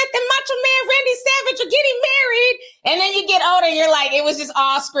Elizabeth and Macho Man Randy Savage are getting married. And then you get older, and you're like, it was just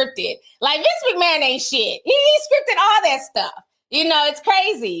all scripted. Like, Vince McMahon ain't shit. He scripted all that stuff. It's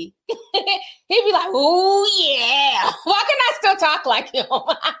crazy. He'd be like, oh, yeah. Why can I still talk like him?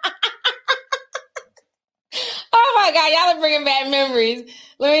 Oh, my God. Y'all are bringing back memories.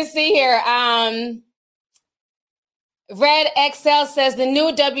 Let me see here. Red XL says the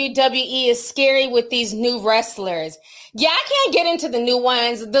new WWE is scary with these new wrestlers. Yeah, I can't get into the new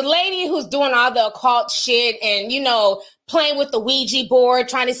ones. The lady who's doing all the occult shit and, playing with the Ouija board,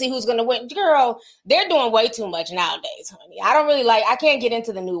 trying to see who's going to win. Girl, they're doing way too much nowadays, honey. I can't get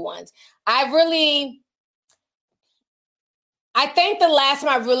into the new ones. I think the last time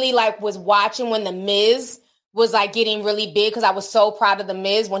I really was watching when The Miz was getting really big, because I was so proud of The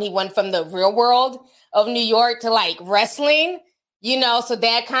Miz when he went from the Real World of New York to wrestling, so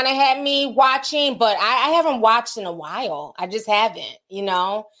that kind of had me watching, but I haven't watched in a while. I just haven't,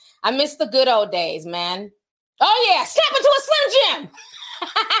 I miss the good old days, man. Oh yeah, step into a Slim Jim.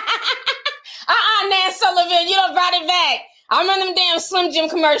 Nan Sullivan, you don't brought it back. I remember them damn Slim Jim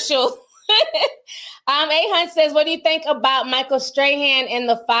commercials. A-Hunt says, what do you think about Michael Strahan and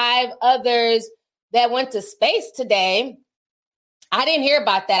the 5 others that went to space today? I didn't hear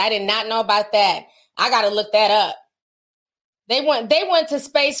about that. I did not know about that. I got to look that up. They went to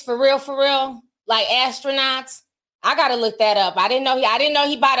space for real, like astronauts. I got to look that up. I didn't know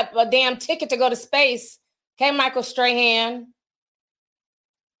he bought a damn ticket to go to space. Okay, Michael Strahan.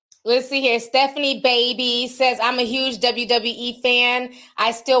 Let's see here. Stephanie Baby says, I'm a huge WWE fan.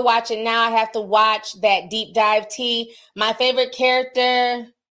 I still watch it now. I have to watch that deep dive T. My favorite character,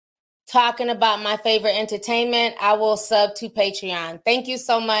 talking about my favorite entertainment. I will sub to Patreon. Thank you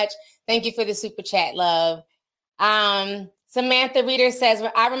so much. Thank you for the super chat, love. Samantha Reader says,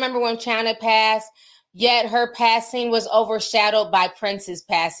 I remember when China passed, yet her passing was overshadowed by Prince's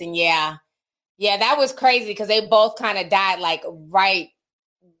passing. Yeah, that was crazy because they both kind of died right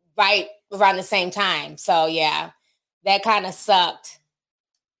around the same time. So yeah, that kind of sucked.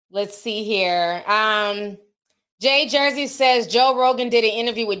 Let's see here. Jay Jersey says Joe Rogan did an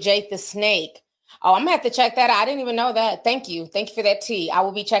interview with Jake the Snake. Oh, I'm gonna have to check that out. I didn't even know that. Thank you for that tea. I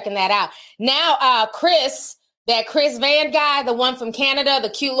will be checking that out. Now, Chris Van guy, the one from Canada, the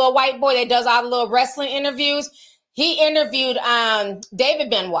cute little white boy that does all the little wrestling interviews, he interviewed David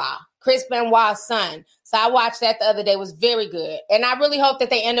Benoit, Chris Benoit's son. So I watched that the other day. It was very good. And I really hope that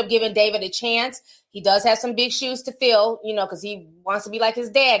they end up giving David a chance. He does have some big shoes to fill, because he wants to be like his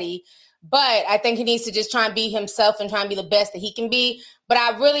daddy. But I think he needs to just try and be himself and try and be the best that he can be. But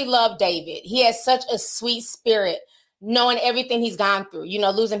I really love David. He has such a sweet spirit, knowing everything he's gone through,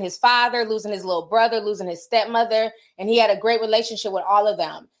 losing his father, losing his little brother, losing his stepmother. And he had a great relationship with all of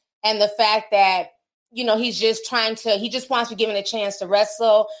them. And the fact that, he just wants to be given a chance to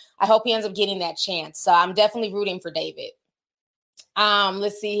wrestle. I hope he ends up getting that chance. So I'm definitely rooting for David.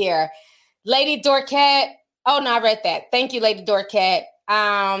 Let's see here. Lady Dorquette. Oh, no, I read that. Thank you, Lady Dorquette.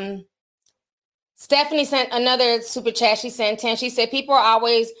 Stephanie sent another super chat. She sent 10. She said, people are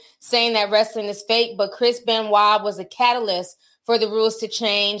always saying that wrestling is fake, but Chris Benoit was a catalyst for the rules to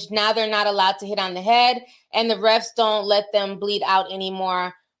change. Now they're not allowed to hit on the head, and the refs don't let them bleed out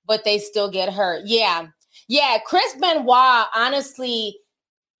anymore, but they still get hurt. Yeah. Chris Benoit, honestly,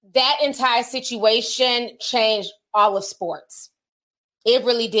 that entire situation changed all of sports. It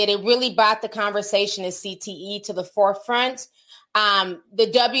really did. It really brought the conversation of CTE to the forefront. The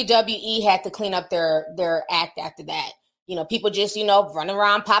WWE had to clean up their act after that. People just, running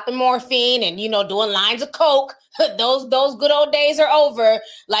around popping morphine and, doing lines of coke. Those good old days are over.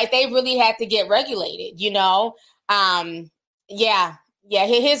 They really had to get regulated,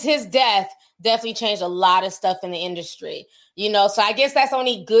 His death definitely changed a lot of stuff in the industry, so I guess that's the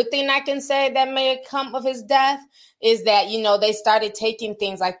only good thing I can say that may have come of his death is that, they started taking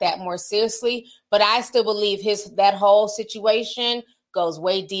things like that more seriously. But I still believe that whole situation goes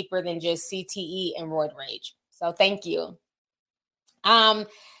way deeper than just CTE and roid rage. So thank you.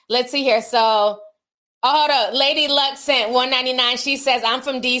 Let's see here. So, hold up. Lady Luck sent $1.99. She says, I'm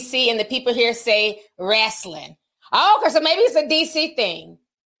from DC and the people here say wrestling. Oh, okay. So maybe it's a DC thing.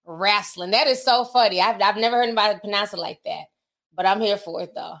 Wrestling. That is so funny. I've never heard anybody pronounce it like that, but I'm here for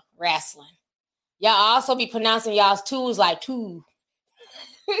it though. Wrestling. Y'all also be pronouncing y'all's twos like two.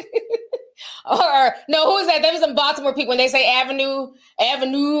 Or no, who is that? There was some Baltimore people when they say avenue,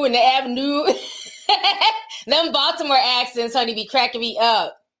 and the avenue. Them Baltimore accents, honey, be cracking me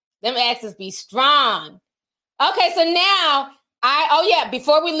up. Them accents be strong. Okay, so now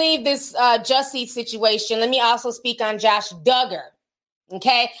before we leave this Jussie situation, let me also speak on Josh Duggar.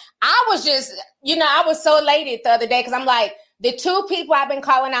 Okay, I was just, I was so elated the other day because I'm like, the two people I've been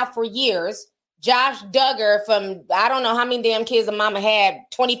calling out for years, Josh Duggar from, I don't know how many damn kids a mama had,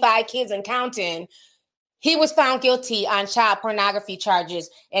 25 kids and counting. He was found guilty on child pornography charges,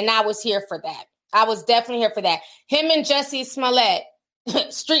 and I was here for that. I was definitely here for that. Him and Jussie Smollett,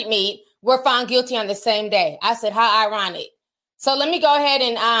 street meat, were found guilty on the same day. I said, how ironic. So let me go ahead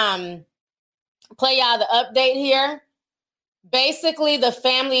and play y'all the update here. Basically, the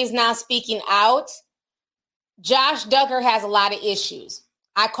family is now speaking out. Josh Duggar has a lot of issues.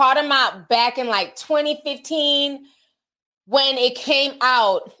 I caught him out back in like 2015 when it came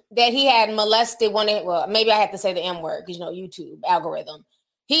out that he had molested maybe I have to say the M word because, YouTube algorithm.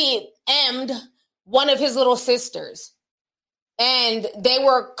 He M'd one of his little sisters. And they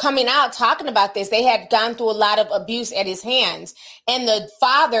were coming out talking about this. They had gone through a lot of abuse at his hands. And the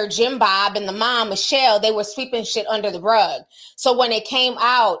father, Jim Bob, and the mom, Michelle, they were sweeping shit under the rug. So when it came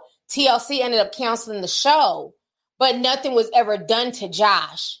out, TLC ended up canceling the show, but nothing was ever done to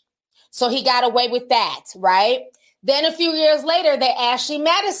Josh. So he got away with that, right? Then a few years later, the Ashley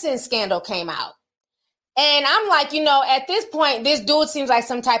Madison scandal came out. And I'm like, at this point, this dude seems like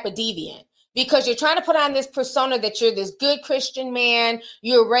some type of deviant. Because you're trying to put on this persona that you're this good Christian man,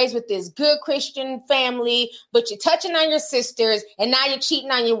 you were raised with this good Christian family, but you're touching on your sisters, and now you're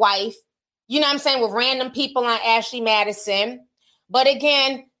cheating on your wife, you know what I'm saying, with random people on Ashley Madison. But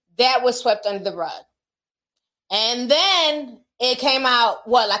again, that was swept under the rug. And then it came out,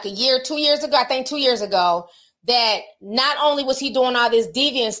 like a year, 2 years ago, I think 2 years ago, that not only was he doing all this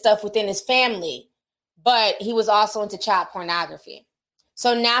deviant stuff within his family, but he was also into child pornography.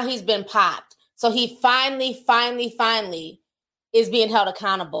 So now he's been popped. So he finally is being held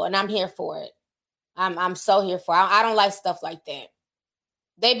accountable, and I'm here for it. I'm so here for it. I don't like stuff like that.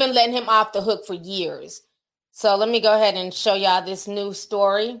 They've been letting him off the hook for years. So let me go ahead and show y'all this new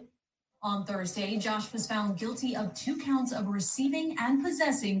story. On Thursday, Josh was found guilty of 2 counts of receiving and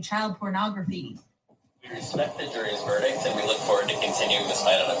possessing child pornography. We respect the jury's verdict, and we look forward to continuing this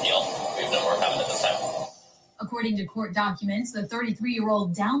fight on appeal. We have no more comment at this time. According to court documents, the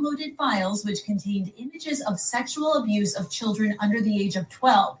 33-year-old downloaded files which contained images of sexual abuse of children under the age of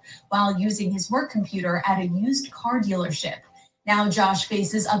 12 while using his work computer at a used car dealership. Now Josh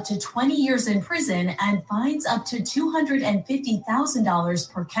faces up to 20 years in prison and fines up to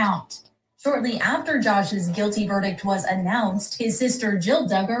 $250,000 per count. Shortly after Josh's guilty verdict was announced, his sister Jill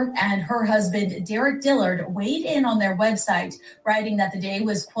Duggar and her husband Derek Dillard weighed in on their website, writing that the day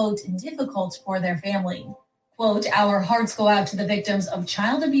was, quote, difficult for their family. Quote, our hearts go out to the victims of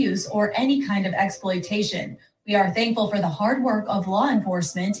child abuse or any kind of exploitation. We are thankful for the hard work of law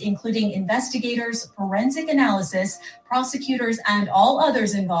enforcement, including investigators, forensic analysis, prosecutors, and all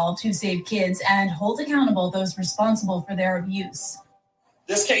others involved who save kids and hold accountable those responsible for their abuse.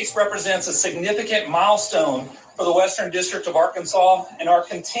 This case represents a significant milestone for the Western District of Arkansas and our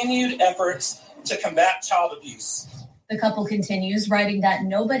continued efforts to combat child abuse. The couple continues, writing that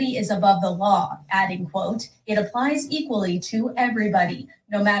nobody is above the law, adding, quote, it applies equally to everybody,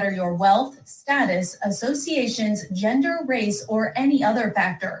 no matter your wealth, status, associations, gender, race, or any other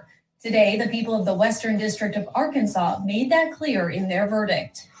factor. Today, the people of the Western District of Arkansas made that clear in their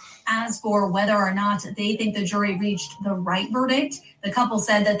verdict. As for whether or not they think the jury reached the right verdict, the couple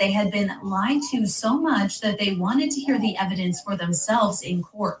said that they had been lied to so much that they wanted to hear the evidence for themselves in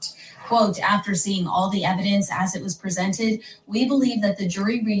court. Quote, after seeing all the evidence as it was presented, we believe that the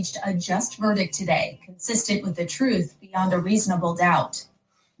jury reached a just verdict today, consistent with the truth beyond a reasonable doubt.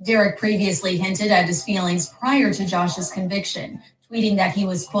 Derek previously hinted at his feelings prior to Josh's conviction, tweeting that he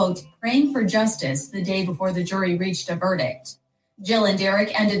was, quote, praying for justice the day before the jury reached a verdict. Jill and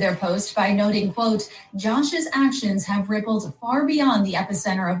Derek ended their post by noting, quote, Josh's actions have rippled far beyond the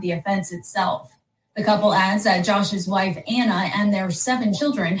epicenter of the offense itself. The couple adds that Josh's wife, Anna, and their 7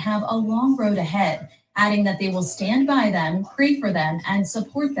 children have a long road ahead, adding that they will stand by them, pray for them, and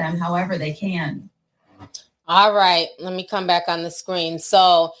support them however they can. All right, let me come back on the screen.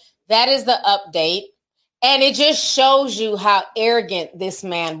 So that is the update. And it just shows you how arrogant this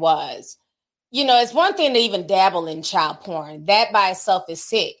man was. It's one thing to even dabble in child porn. That by itself is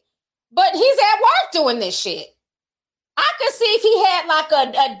sick. But he's at work doing this shit. I could see if he had like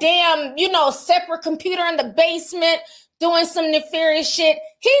a damn, separate computer in the basement doing some nefarious shit.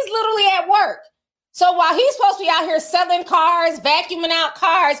 He's literally at work. So while he's supposed to be out here selling cars, vacuuming out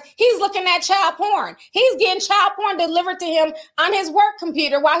cars, he's looking at child porn. He's getting child porn delivered to him on his work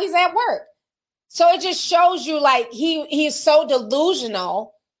computer while he's at work. So it just shows you like he's so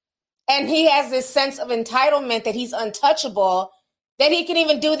delusional. And he has this sense of entitlement that he's untouchable, that he can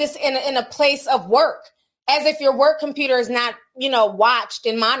even do this in a place of work, as if your work computer is not, watched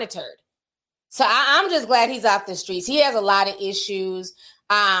and monitored. So I'm just glad he's off the streets. He has a lot of issues.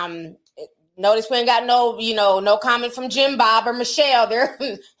 Notice we ain't got no comment from Jim Bob or Michelle.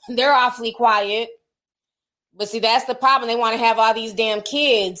 They're awfully quiet. But see, that's the problem. They want to have all these damn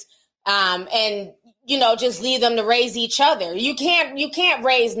kids and just leave them to raise each other. You can't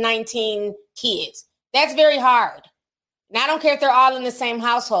raise 19 kids. That's very hard. And I don't care if they're all in the same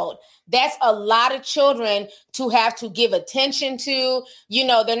household. That's a lot of children to have to give attention to. You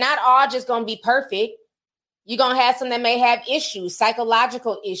know, they're not all just going to be perfect. You're going to have some that may have issues,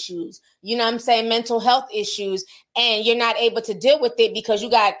 psychological issues, you know what I'm saying, mental health issues, and you're not able to deal with it because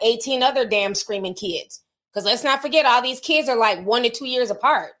you got 18 other damn screaming kids. Because let's not forget, all these kids are like 1 to 2 years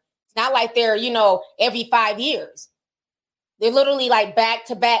apart. It's not like they're, you know, every 5 years. They're literally like back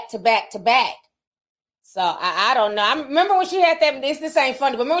to back to back to back. So I don't know. I remember when she had that, this ain't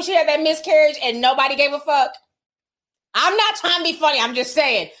funny, but remember when she had that miscarriage and nobody gave a fuck? I'm not trying to be funny. I'm just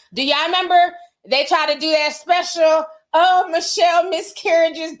saying. Do y'all remember they tried to do that special, oh, Michelle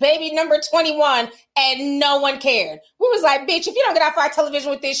miscarriages, baby number 21, and no one cared. We was like, bitch, if you don't get off our television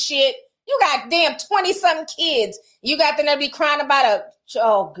with this shit, you got damn 20-something kids. You got them to be crying about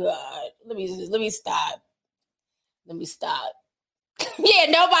oh, God. Let me stop. Yeah,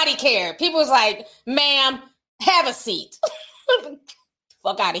 nobody cared. People was like, ma'am, have a seat.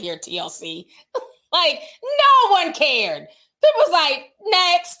 Fuck out of here, TLC. Like, no one cared. People was like,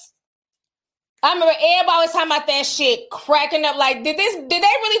 next. I remember everybody was talking about that shit, cracking up. Like, did they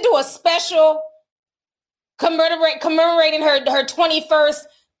really do a special commemorating her 21st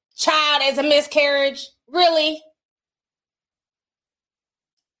child as a miscarriage? Really?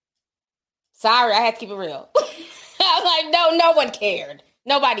 Sorry, I had to keep it real. I was like, no one cared.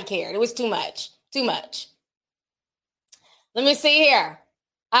 Nobody cared. It was too much. Let me see here.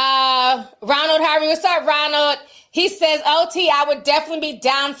 Ronald Harvey, what's up, Ronald? He says, OT, I would definitely be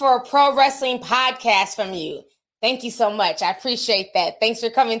down for a pro wrestling podcast from you. Thank you so much. I appreciate that. Thanks for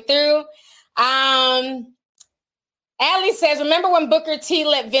coming through. Allie says, remember when Booker T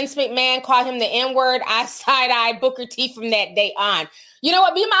let Vince McMahon call him the N-word? I side-eyed Booker T from that day on. You know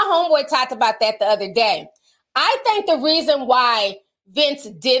what? Me and my homeboy talked about that the other day. I think the reason why Vince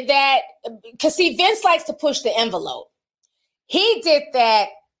did that, because see, Vince likes to push the envelope. He did that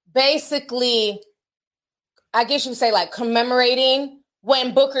basically, I guess you would say, like commemorating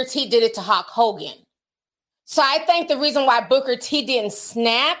when Booker T did it to Hulk Hogan. So I think the reason why Booker T didn't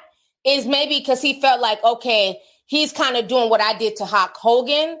snap is maybe because he felt like, okay, he's kind of doing what I did to Hulk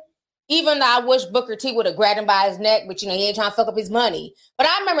Hogan, even though I wish Booker T would have grabbed him by his neck, but, you know, he ain't trying to fuck up his money. But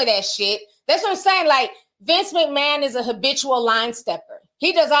I remember that shit. That's what I'm saying. Like, Vince McMahon is a habitual line stepper.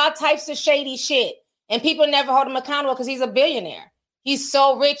 He does all types of shady shit, and people never hold him accountable because he's a billionaire. He's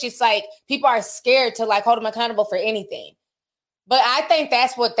so rich, it's like people are scared to like hold him accountable for anything. But I think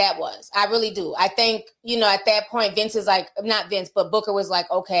that's what that was. I really do. I think, you know, at that point, Vince is like, not Vince, but Booker was like,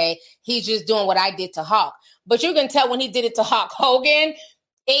 okay, he's just doing what I did to Hulk. But you can tell when he did it to Hulk Hogan,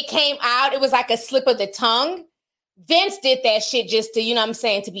 it came out, it was like a slip of the tongue. Vince did that shit just to, you know what I'm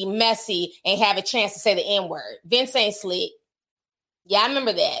saying, to be messy and have a chance to say the N-word. Vince ain't slick. Yeah, I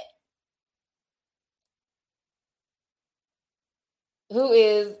remember that. Who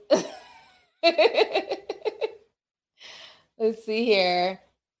is... Let's see here.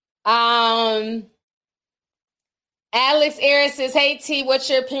 Alex Ayres says, hey, T, what's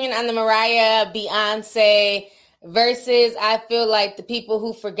your opinion on the Mariah Beyonce versus I feel like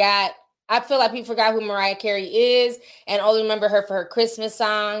people forgot who Mariah Carey is and only remember her for her Christmas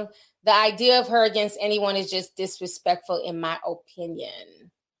song. The idea of her against anyone is just disrespectful in my opinion.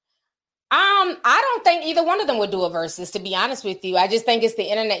 I don't think either one of them would do a versus, to be honest with you. I just think it's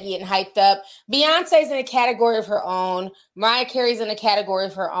the internet getting hyped up. Beyonce's in a category of her own. Mariah Carey's in a category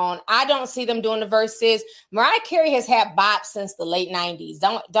of her own. I don't see them doing the versus. Mariah Carey has had bops since the late 90s.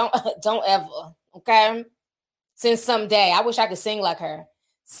 Don't ever, okay? Since Someday. I wish I could sing like her.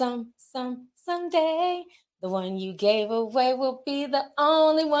 Someday, the one you gave away will be the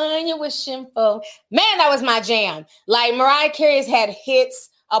only one you're wishing for. Man, that was my jam. Like, Mariah Carey has had hits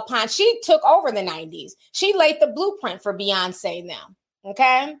upon, she took over the 90s. She laid the blueprint for Beyonce now,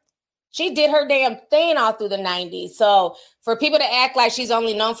 okay? She did her damn thing all through the 90s. So for people to act like she's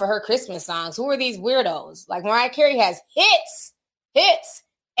only known for her Christmas songs, who are these weirdos? Like, Mariah Carey has hits.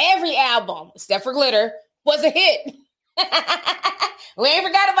 Every album, except for Glitter, was a hit. We ain't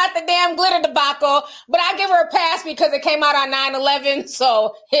forgot about the damn Glitter debacle, but I give her a pass because it came out on 9/11.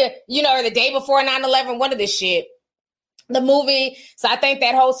 So, you know, or the day before 9/11, one of this shit. The movie. So I think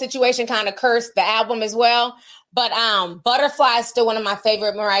that whole situation kind of cursed the album as well. But Butterfly is still one of my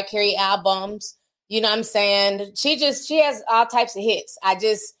favorite Mariah Carey albums. You know what I'm saying? She has all types of hits. I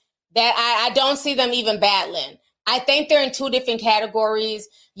don't see them even battling. I think they're in two different categories.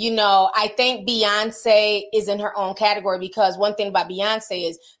 You know, I think Beyonce is in her own category because one thing about Beyonce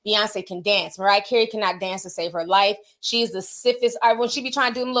is Beyonce can dance. Mariah Carey cannot dance to save her life. She's the stiffest. When she be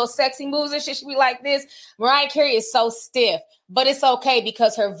trying to do them little sexy moves and shit, she be like this. Mariah Carey is so stiff, but it's okay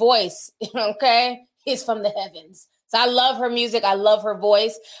because her voice, okay, is from the heavens. So I love her music. I love her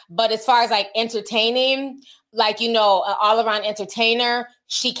voice. But as far as like entertaining, like, you know, all around entertainer,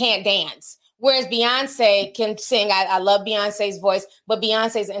 she can't dance. Whereas Beyonce can sing. I love Beyonce's voice, but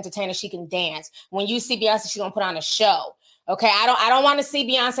Beyonce's an entertainer. She can dance. When you see Beyonce, she's gonna put on a show. Okay, I don't want to see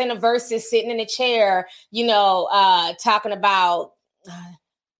Beyonce in the verses sitting in a chair, you know, talking about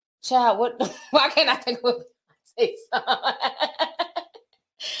child. What? Why can't I think of Beyonce's song?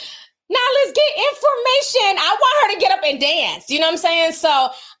 Now let's get information. I want her to get up and dance. You know what I'm saying? So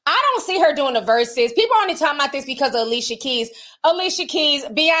I don't see her doing the verses. People are only talking about this because of Alicia Keys. Alicia Keys,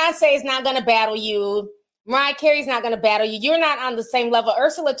 Beyonce is not going to battle you. Mariah Carey's not going to battle you. You're not on the same level.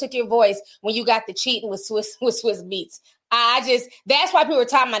 Ursula took your voice when you got the cheating with Swiss Beats. That's why people were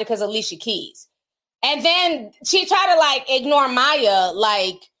talking about it, because of Alicia Keys. And then she tried to like ignore Maya,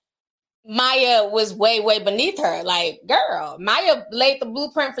 like Maya was way, way beneath her. Like, girl, Maya laid the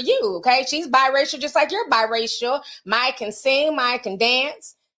blueprint for you, okay? She's biracial just like you're biracial. Maya can sing, Maya can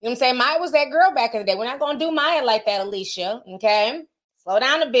dance. You know what I'm saying? Maya was that girl back in the day. We're not going to do Maya like that, Alicia, okay? Slow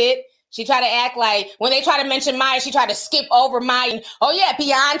down a bit. She tried to act like, when they try to mention Maya, she tried to skip over Maya. Oh, yeah,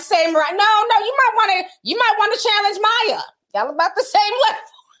 Beyonce, Mariah. No, you might want to challenge Maya. Y'all about the same level.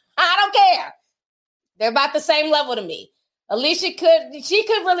 I don't care. They're about the same level to me. Alicia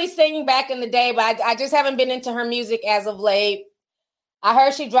could really sing back in the day, but I just haven't been into her music as of late. I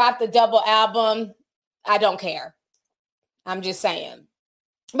heard she dropped a double album. I don't care. I'm just saying.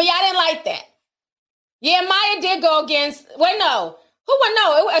 But yeah, I didn't like that. Yeah, Maya did go against, no. Who would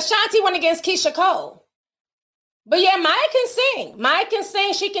know? Ashanti went against Keisha Cole. But yeah, Maya can sing. Maya can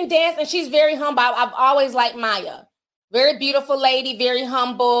sing, she can dance, and she's very humble. I've always liked Maya. Very beautiful lady, very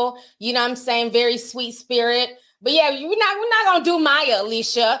humble, you know what I'm saying? Very sweet spirit. But yeah, we're not gonna do Maya,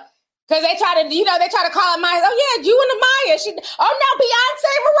 Alicia, because they try to call it Maya. Oh yeah, you and the Maya.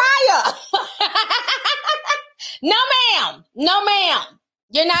 No, ma'am.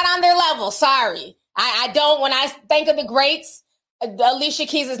 You're not on their level. Sorry, I don't. When I think of the greats, Alicia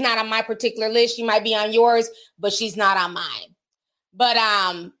Keys is not on my particular list. She might be on yours, but she's not on mine. But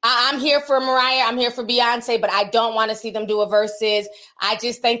I'm here for Mariah. I'm here for Beyonce, but I don't want to see them do a versus. I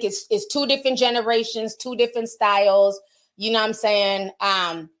just think it's two different generations, two different styles. You know what I'm saying?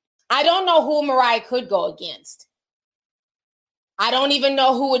 I don't know who Mariah could go against. I don't even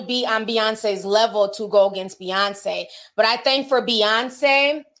know who would be on Beyonce's level to go against Beyonce. But I think for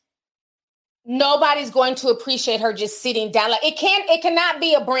Beyonce, nobody's going to appreciate her just sitting down. Like it cannot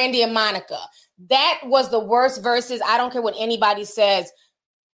be a Brandy and Monica. That was the worst verses. I don't care what anybody says,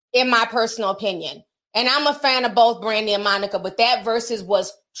 in my personal opinion. And I'm a fan of both Brandy and Monica, but that verses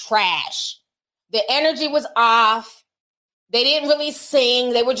was trash. The energy was off. They didn't really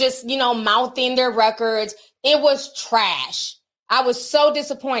sing. They were just, mouthing their records. It was trash. I was so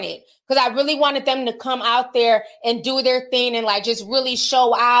disappointed because I really wanted them to come out there and do their thing and like just really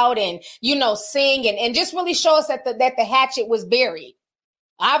show out and, sing and just really show us that the hatchet was buried.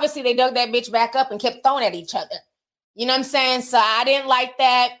 Obviously, they dug that bitch back up and kept throwing at each other. You know what I'm saying? So I didn't like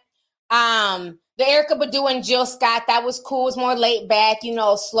that. The Erykah Badu and Jill Scott, that was cool. It was more laid back,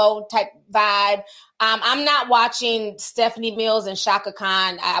 slow type vibe. I'm not watching Stephanie Mills and Chaka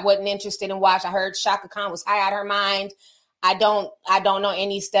Khan. I wasn't interested in watching. I heard Chaka Khan was high out of her mind. I don't know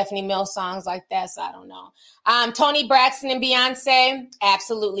any Stephanie Mills songs like that, so I don't know. Toni Braxton and Beyonce,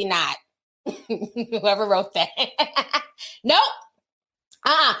 absolutely not. Whoever wrote that. Nope.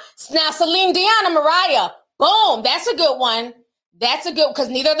 Now Celine Dion and Mariah, boom, that's a good one. That's a good, because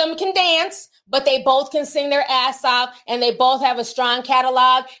neither of them can dance, but they both can sing their ass off, and they both have a strong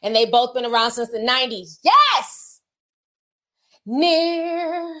catalog, and they both been around since the 90s. Yes!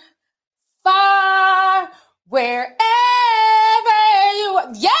 Near, far, wherever you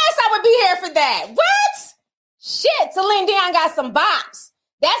are. Yes, I would be here for that. What? Shit, Celine Dion got some bops.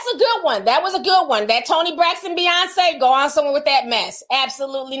 That's a good one. That was a good one. That Toni Braxton, Beyonce, go on somewhere with that mess.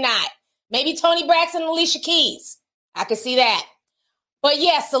 Absolutely not. Maybe Toni Braxton and Alicia Keys. I could see that. But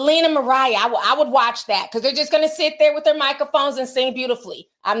yeah, Celine and Mariah, I would watch that because they're just going to sit there with their microphones and sing beautifully.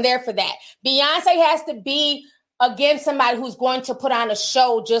 I'm there for that. Beyonce has to be against somebody who's going to put on a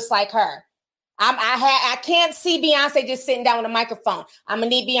show just like her. I can't see Beyonce just sitting down with a microphone. I'm going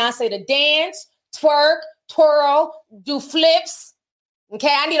to need Beyonce to dance, twerk, twirl, do flips.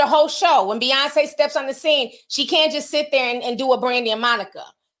 Okay, I need a whole show. When Beyonce steps on the scene, she can't just sit there and do a Brandy and Monica.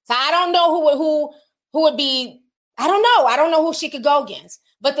 So I don't know who would be. I don't know. I don't know who she could go against.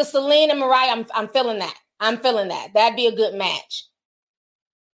 But the Celine and Mariah, I'm feeling that. I'm feeling that. That'd be a good match.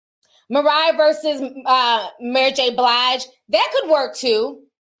 Mariah versus Mary J. Blige, that could work too.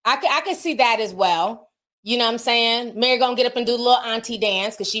 I could see that as well. You know what I'm saying? Mary gonna get up and do a little auntie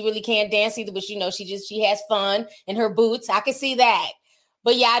dance because she really can't dance either, but she has fun in her boots. I can see that.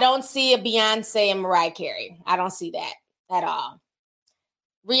 But yeah, I don't see a Beyonce and Mariah Carey. I don't see that at all.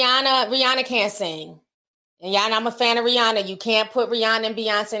 Rihanna can't sing. And y'all know I'm a fan of Rihanna. You can't put Rihanna and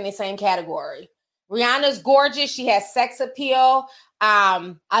Beyonce in the same category. Rihanna's gorgeous. She has sex appeal.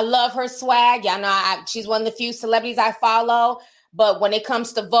 I love her swag. Y'all know she's one of the few celebrities I follow. But when it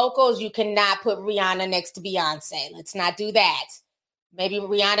comes to vocals, you cannot put Rihanna next to Beyonce. Let's not do that. Maybe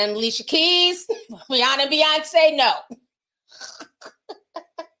Rihanna and Alicia Keys. Rihanna and Beyonce, no.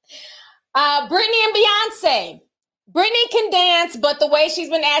 Britney and Beyonce. Britney can dance, but the way she's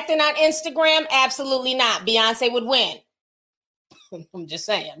been acting on Instagram, absolutely not. Beyonce would win. I'm just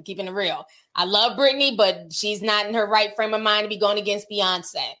saying. I'm keeping it real. I love Britney, but she's not in her right frame of mind to be going against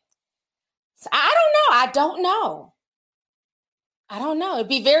Beyonce. So I don't know. It'd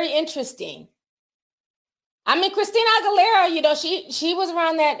be very interesting. I mean, Christina Aguilera, she was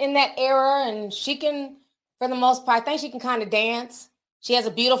around in that era, and she can, for the most part, I think she can kind of dance. She has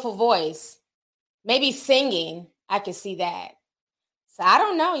a beautiful voice. Maybe singing, I could see that. So I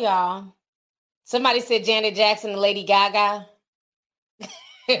don't know, y'all. Somebody said Janet Jackson and Lady Gaga.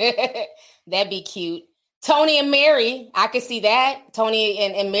 That'd be cute. Tony and Mary, I could see that. Tony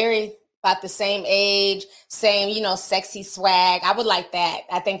and Mary about the same age, same, sexy swag. I would like that.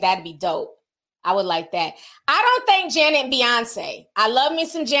 I think that'd be dope. I would like that. I don't think Janet and Beyonce. I love me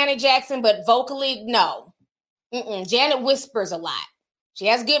some Janet Jackson, but vocally, no. Janet whispers a lot. She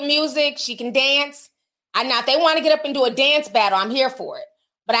has good music. She can dance. If they want to get up and do a dance battle, I'm here for it.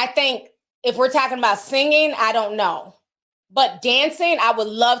 But I think if we're talking about singing, I don't know. But dancing, I would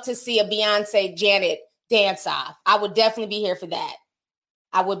love to see a Beyonce Janet dance off. I would definitely be here for that.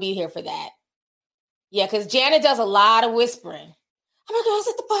 I would be here for that. Yeah, because Janet does a lot of whispering. Oh my girls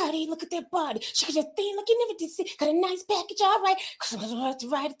at the party, look at that body. She got your thing like you never did see. Got a nice package, all right. Because I'm going to have to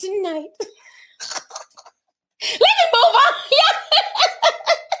ride it tonight. Let me move on.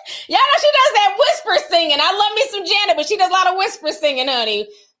 Y'all know she does that whisper singing. I love me some Janet, but she does a lot of whisper singing, honey.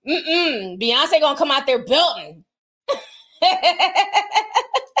 Beyonce going to come out there belting.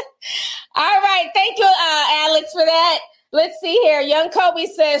 All right. Thank you, Alex, for that. Let's see here. Young Kobe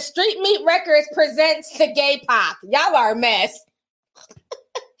says, Street Meat Records presents the Gay Pop. Y'all are a mess.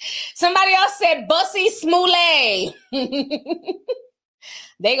 Somebody else said, Bussy Smollett.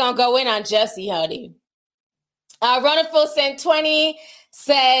 They gonna go in on Jussie, honey. Runnerful sent 20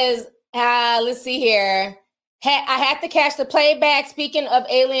 says, let's see here. I had to catch the playback. Speaking of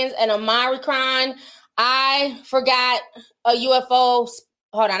aliens and Omicron, I forgot a UFO.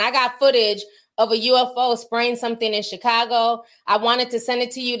 Hold on. I got footage of a UFO spraying something in Chicago. I wanted to send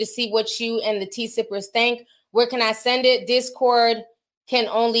it to you to see what you and the T-Sippers think. Where can I send it? Discord can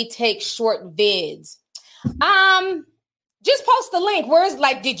only take short vids. Just post the link.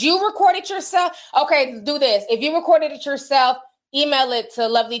 Did you record it yourself? Okay, do this. If you recorded it yourself, email it to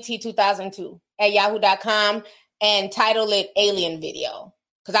lovelyt2002@yahoo.com and title it Alien Video.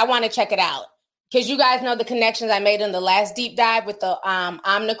 Because I want to check it out. Because you guys know the connections I made in the last deep dive with the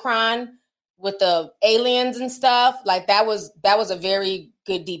Omicron, with the aliens and stuff. Like that was a very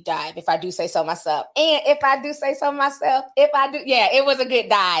good deep dive, if I do say so myself. It was a good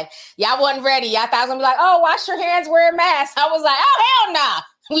dive. Y'all wasn't ready. Y'all thought I was gonna be like, oh, wash your hands, wear a mask. I was like, oh, hell nah.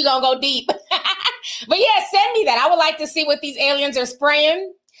 We gonna go deep. But yeah, send me that. I would like to see what these aliens are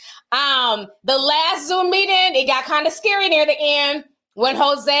spraying. The last Zoom meeting, it got kind of scary near the end. When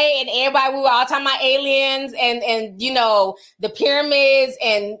Jose and everybody, we were all talking about aliens and the pyramids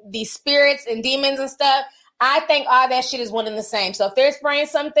and the spirits and demons and stuff. I think all that shit is one and the same. So if they're spraying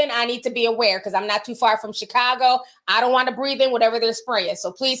something, I need to be aware because I'm not too far from Chicago. I don't want to breathe in whatever they're spraying.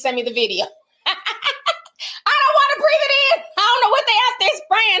 So please send me the video. I don't want to breathe it in. I don't know what they out there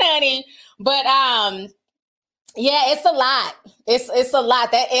spraying, honey. But yeah, it's a lot. It's a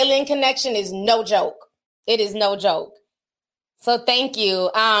lot. That alien connection is no joke. It is no joke. So thank you.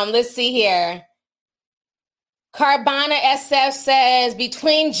 Let's see here. Carbana SF says,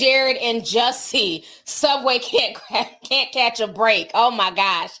 between Jared and Jussie, Subway can't catch a break. Oh my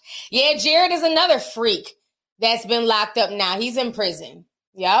gosh. Yeah, Jared is another freak that's been locked up now. He's in prison.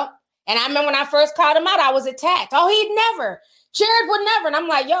 Yep. And I remember when I first called him out, I was attacked. Oh, he'd never. Jared would never. And I'm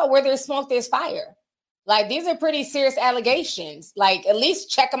like, yo, where there's smoke, there's fire. Like, these are pretty serious allegations. Like, at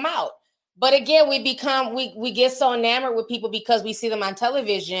least check them out. But again, we get so enamored with people because we see them on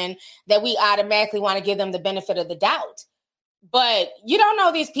television that we automatically want to give them the benefit of the doubt. But you don't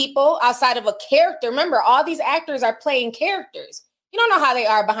know these people outside of a character. Remember, all these actors are playing characters. You don't know how they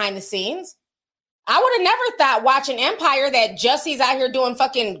are behind the scenes. I would have never thought watching Empire that Jussie's out here doing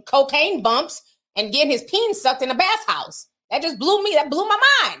fucking cocaine bumps. and getting his peen sucked in a bathhouse. That just blew my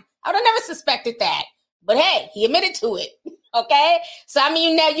mind. I would have never suspected that. But hey, he admitted to it. Okay? So, I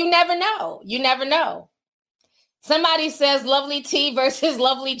mean, you never know. You never know. Somebody says Lovely T versus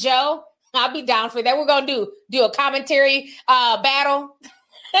Lovely Joe. I'll be down for that. We're going to do a commentary battle.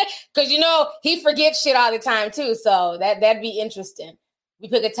 Because, he forgets shit all the time, too. So that'd be interesting. We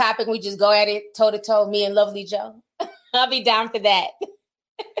pick a topic and we just go at it toe-to-toe, me and Lovely Joe. I'll be down for that.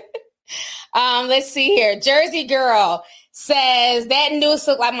 Let's see here. Jersey Girl says that noose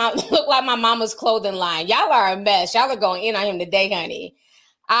look like my mama's clothing line. Y'all are a mess. Y'all are going in on him today, honey.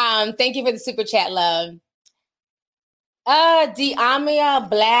 Thank you for the super chat, love. Diamia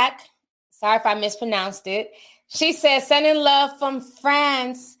Black. Sorry if I mispronounced it. She says, sending love from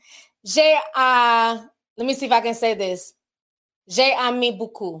France. Let me see if I can say this. J'ai aimé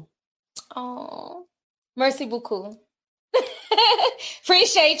beaucoup. Oh, merci beaucoup.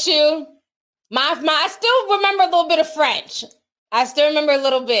 Appreciate you. I still remember a little bit of French. I still remember a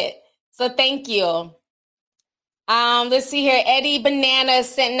little bit. So thank you. Let's see here. Eddie Banana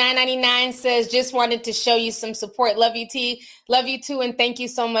sent $9.99, says, just wanted to show you some support. Love you, T. Love you too. And thank you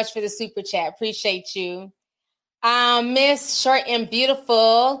so much for the super chat. Appreciate you. Miss Short and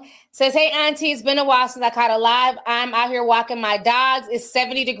Beautiful says, hey, Auntie, it's been a while since I caught a live. I'm out here walking my dogs. It's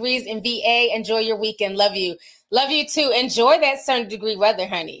 70 degrees in VA. Enjoy your weekend. Love you. Love you too. Enjoy that 70 degree weather,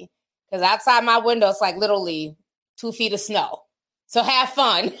 honey. Because outside my window, it's like literally 2 feet of snow. So have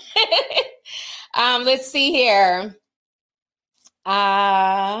fun. Let's see here.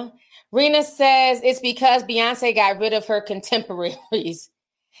 Rena says it's because Beyonce got rid of her contemporaries.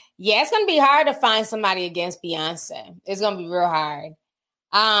 Yeah, it's going to be hard to find somebody against Beyonce. It's going to be real hard.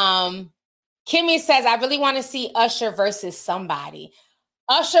 Kimmy says, I really want to see Usher versus somebody.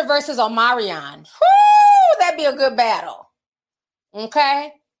 Usher versus Omarion. Woo, that'd be a good battle.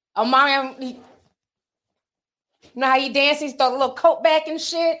 Okay? Omarion, you know how he dances, throw a little coat back and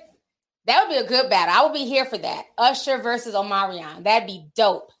shit? That would be a good battle. I would be here for that. Usher versus Omarion. That'd be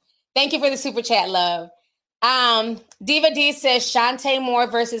dope. Thank you for the super chat, love. Diva D says Shantae Moore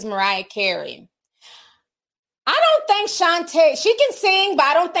versus Mariah Carey. I don't think Shantae, she can sing, but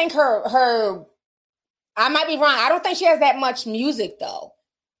I don't think her I might be wrong. I don't think she has that much music though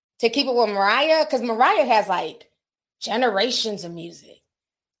to keep it with Mariah, because Mariah has like generations of music.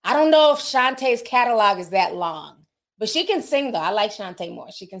 I don't know if Shantae's catalog is that long, but she can sing though. I like Shantae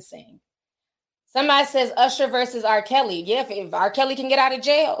Moore. She can sing. Somebody says Usher versus R. Kelly. Yeah, if R. Kelly can get out of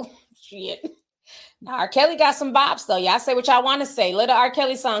jail, shit. Now, R. Kelly got some bops, though. Y'all say what y'all want to say. Let the R.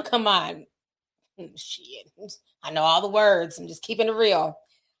 Kelly song come on. Shit. I know all the words. I'm just keeping it real.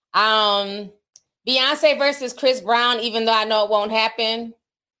 Beyonce versus Chris Brown, even though I know it won't happen.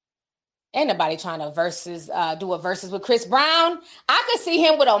 Ain't nobody trying to do a versus with Chris Brown. I could see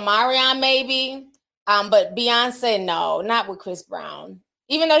him with Omarion, maybe. But Beyonce, no, not with Chris Brown.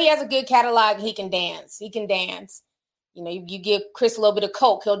 Even though he has a good catalog, he can dance. He can dance. You know, you give Chris a little bit of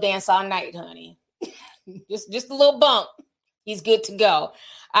coke, he'll dance all night, honey. just a little bump. He's good to go.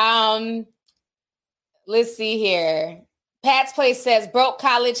 Let's see here. Pat's Place says Broke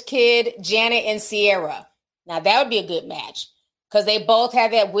College Kid, Janet and Sierra. Now that would be a good match because they both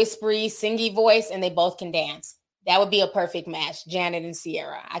have that whispery, singy voice and they both can dance. That would be a perfect match, Janet and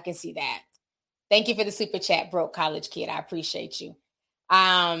Sierra. I can see that. Thank you for the super chat, Broke College Kid. I appreciate you.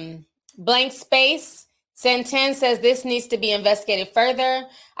 Blank Space Send 10 says this needs to be investigated further.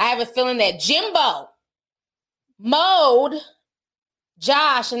 I have a feeling that Jimbo mowed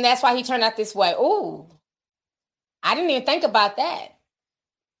Josh, and that's why he turned out this way. Ooh, I didn't even think about that.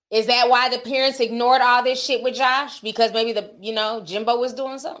 Is that why the parents ignored all this shit with Josh? Because maybe Jimbo was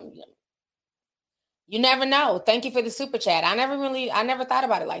doing something. You never know. Thank you for the super chat. I never thought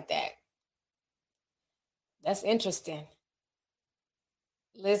about it like that. That's interesting.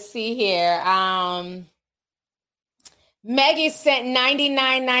 Let's see here. Maggie sent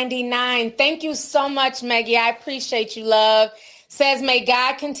 $99.99. Thank you so much, Maggie. I appreciate you, love. Says, may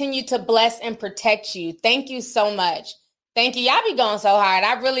God continue to bless and protect you. Thank you so much. Thank you. Y'all be going so hard.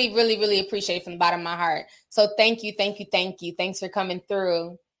 I really, really, really appreciate it from the bottom of my heart. So thank you, thank you, thank you. Thanks for coming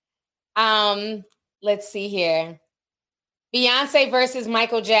through. Let's see here. Beyonce versus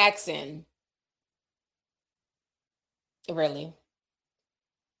Michael Jackson. Really?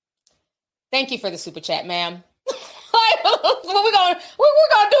 Thank you for the super chat, ma'am. What we're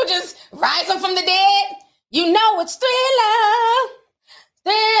gonna do? Just rise them from the dead? You know it's Thriller.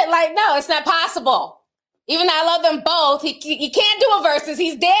 Like, no, it's not possible. Even though I love them both, he can't do a versus.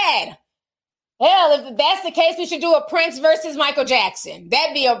 He's dead. Hell, if that's the case, we should do a Prince versus Michael Jackson.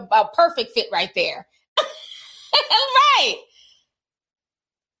 That'd be a perfect fit right there. Right.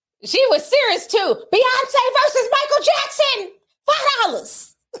 She was serious too. Beyonce versus Michael Jackson.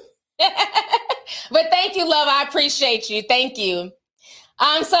 $5. But thank you, love. I appreciate you. Thank you.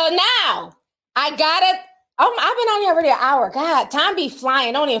 So now I got it. I've been on here already an hour. God, time be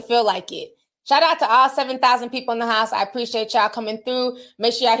flying. Don't even feel like it. Shout out to all 7,000 people in the house. I appreciate y'all coming through.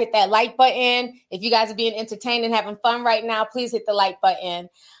 Make sure y'all hit that like button. If you guys are being entertained and having fun right now, please hit the like button.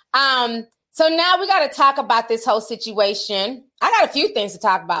 So now we got to talk about this whole situation. I got a few things to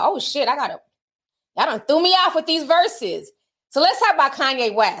talk about. Oh shit, y'all done threw me off with these verses. So let's talk about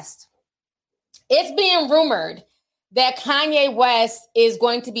Kanye West. It's being rumored that Kanye West is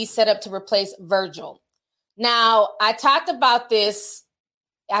going to be set up to replace Virgil. Now, I talked about this,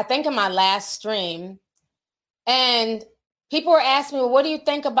 I think, in my last stream, and people were asking me, well, what do you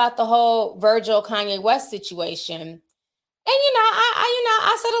think about the whole Virgil Kanye West situation? And,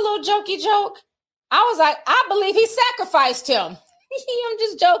 I said a little jokey joke. I was like, I believe he sacrificed him. I'm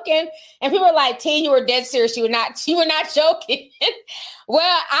just joking. And people were like, T, you were dead serious. You were not joking.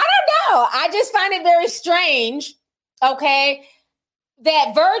 Well, I don't know. I just find it very strange, okay,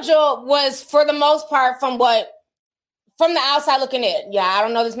 that Virgil was, for the most part, from the outside looking in. Yeah, I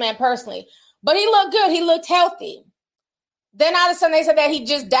don't know this man personally, but he looked good. He looked healthy. Then all of a sudden they said that he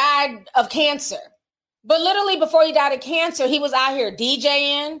just died of cancer. But literally before he died of cancer, he was out here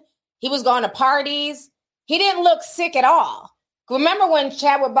DJing. He was going to parties. He didn't look sick at all. Remember when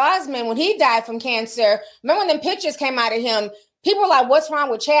Chadwick Boseman, when he died from cancer, remember when them pictures came out of him, people were like, what's wrong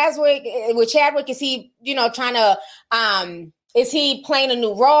with Chadwick? Is he, trying to, is he playing a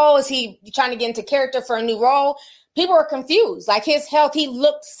new role? Is he trying to get into character for a new role? People were confused. Like his health, he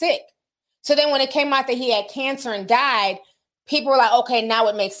looked sick. So then when it came out that he had cancer and died, people were like, okay, now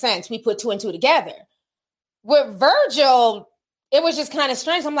it makes sense. We put two and two together. With Virgil, it was just kind of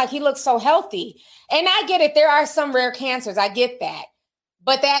strange. I'm like, he looks so healthy. And I get it. There are some rare cancers. I get that.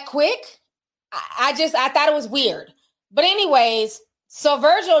 But that quick, I thought it was weird. But anyways, so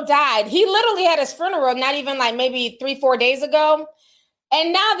Virgil died. He literally had his funeral not even like maybe 3-4 days ago.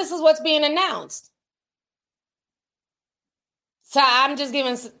 And now this is what's being announced. So I'm just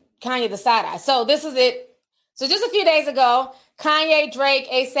giving Kanye the side eye. So this is it. So just a few days ago, Kanye, Drake,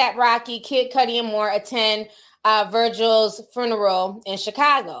 A$AP Rocky, Kid Cudi, and more attend Virgil's funeral in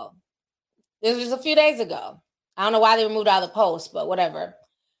Chicago. This was just a few days ago. I don't know why they removed all the posts, but whatever.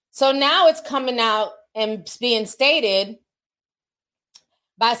 So now it's coming out and being stated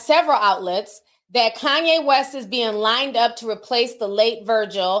by several outlets that Kanye West is being lined up to replace the late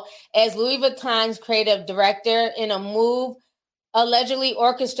Virgil as Louis Vuitton's creative director in a move allegedly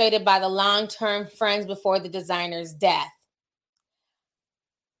orchestrated by the long-term friends before the designer's death.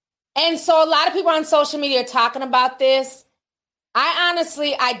 And so a lot of people on social media are talking about this.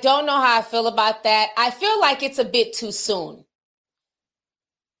 I don't know how I feel about that. I feel like it's a bit too soon.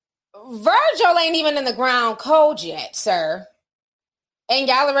 Virgil ain't even in the ground cold yet, sir. And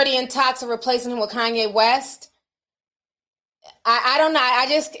y'all already in talks of replacing him with Kanye West. I don't know.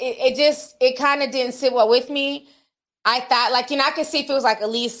 It kind of didn't sit well with me. I thought, I could see if it was like at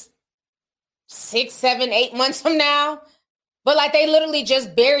least 6, 7, 8 months from now. But like they literally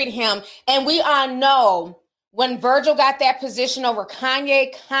just buried him. And we all know when Virgil got that position over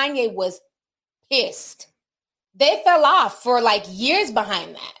Kanye was pissed. They fell off for like years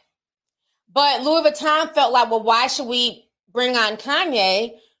behind that. But Louis Vuitton felt like, well, why should we bring on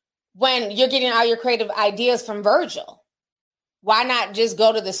Kanye when you're getting all your creative ideas from Virgil? Why not just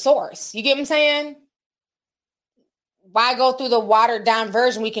go to the source? You get what I'm saying? Why go through the watered down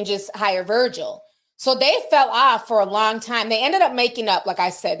version? We can just hire Virgil. So they fell off for a long time. They ended up making up, like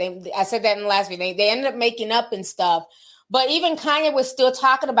I said. I said that in the last video. They ended up making up and stuff. But even Kanye was still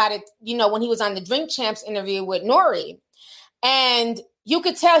talking about it, when he was on the Drink Champs interview with Nori. And you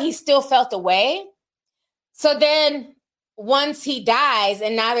could tell he still felt the way. So then once he dies,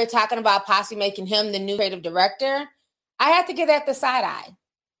 and now they're talking about possibly making him the new creative director, I had to give that the side eye.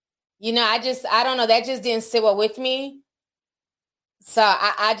 I don't know. That just didn't sit well with me. So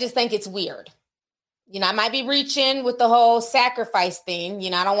I just think it's weird. I might be reaching with the whole sacrifice thing.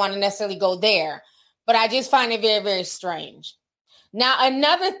 I don't want to necessarily go there, but I just find it very, very strange. Now,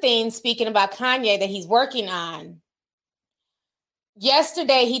 another thing, speaking about Kanye that he's working on,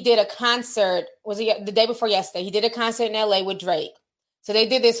 yesterday he did a concert, the day before yesterday, he did a concert in LA with Drake. So they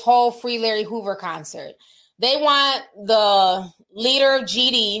did this whole Free Larry Hoover concert. They want the leader of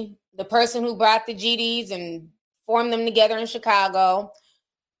GD, the person who brought the GDs and formed them together in Chicago.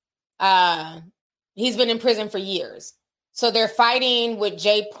 He's been in prison for years. So they're fighting with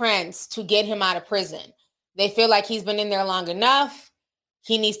Jay Prince to get him out of prison. They feel like he's been in there long enough.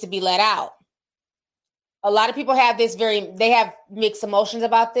 He needs to be let out. a lot of people have they have mixed emotions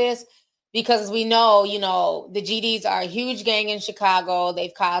about this because we know, the GDs are a huge gang in Chicago.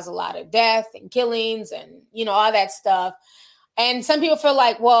 They've caused a lot of death and killings and, all that stuff. And some people feel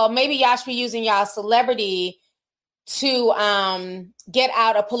like, well, maybe y'all should be using y'all's celebrity to get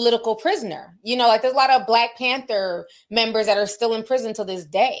out a political prisoner. Like there's a lot of Black Panther members that are still in prison to this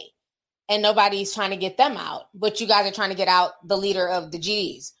day, and nobody's trying to get them out. But you guys are trying to get out the leader of the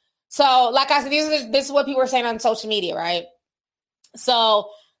GDs. So, like I said, this is what people are saying on social media, right? So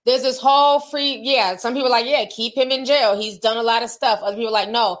there's this whole some people are like, keep him in jail. He's done a lot of stuff. Other people are like,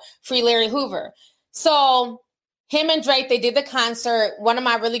 no, free Larry Hoover. So him and Drake, they did the concert. One of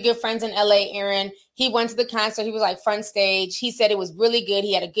my really good friends in LA, Aaron, he went to the concert. He was like front stage. He said it was really good.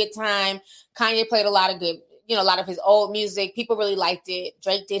 He had a good time. Kanye played a lot of his old music. People really liked it.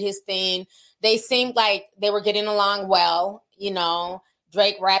 Drake did his thing. They seemed like they were getting along well.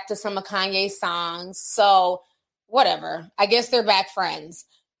 Drake rapped to some of Kanye's songs. So whatever. I guess they're back friends.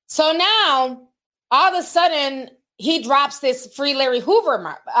 So now all of a sudden he drops this free Larry Hoover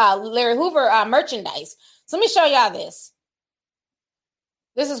merchandise. So let me show y'all this.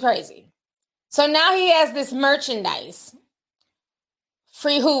 This is crazy. So now he has this merchandise,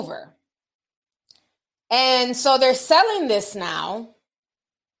 free Hoover. And so they're selling this now.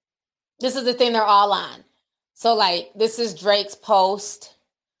 This is the thing they're all on. So like, this is Drake's post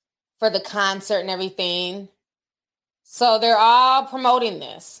for the concert and everything. So they're all promoting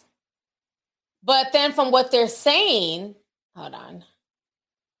this. But then from what they're saying, hold on.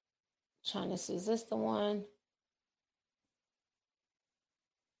 Trying to see, is this the one?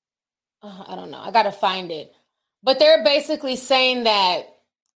 I don't know. I got to find it. But they're basically saying that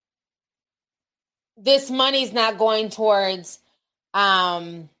this money's not going towards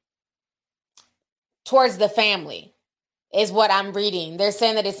the family, is what I'm reading. They're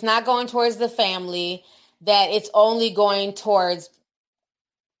saying that it's not going towards the family, that it's only going towards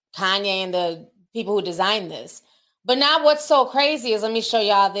Kanye and the people who designed this. But now what's so crazy is, let me show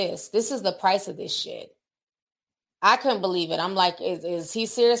y'all this. This is the price of this shit. I couldn't believe it. I'm like, is he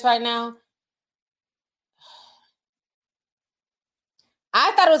serious right now?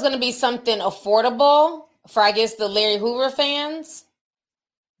 I thought it was going to be something affordable for, I guess, the Larry Hoover fans,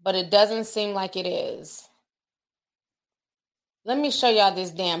 but it doesn't seem like it is. Let me show y'all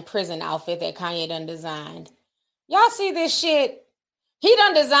this damn prison outfit that Kanye done designed. Y'all see this shit? He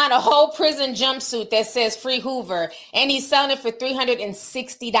done designed a whole prison jumpsuit that says free Hoover, and he's selling it for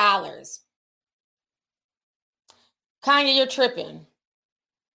 $360. Kanye, you're tripping.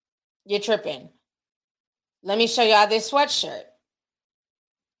 You're tripping. Let me show y'all this sweatshirt.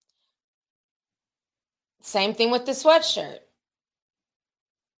 Same thing with the sweatshirt.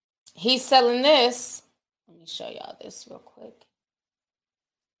 He's selling this. Let me show y'all this real quick.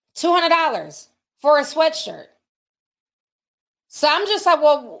 $200 for a sweatshirt. So I'm just like,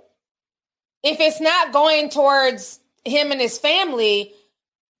 well, if it's not going towards him and his family,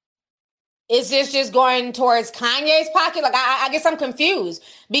 is this just going towards Kanye's pocket? Like, I guess I'm confused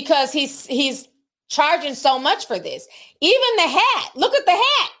because he's charging so much for this. Even the hat. Look at the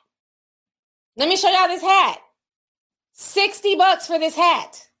hat. Let me show y'all this hat. $60 for this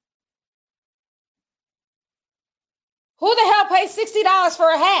hat. Who the hell pays $60 for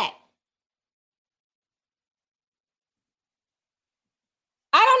a hat?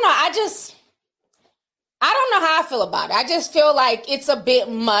 I don't know. I don't know how I feel about it. I just feel like it's a bit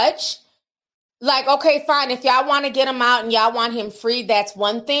much. Like, okay, fine. If y'all want to get him out and y'all want him free, that's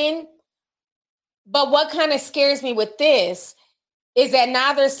one thing. But what kind of scares me with this is that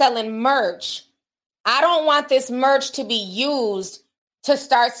now they're selling merch. I don't want this merch to be used to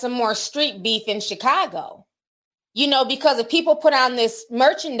start some more street beef in Chicago. Because if people put on this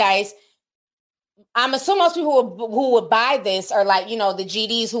merchandise, I'm assuming most people who would buy this are like, the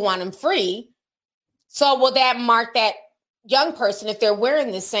GDs who want them free. So will that mark that young person if they're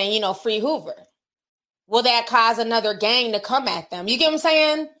wearing this saying, free Hoover? Will that cause another gang to come at them? You get what I'm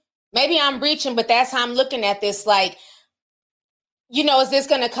saying? Maybe I'm reaching, but that's how I'm looking at this. Like, is this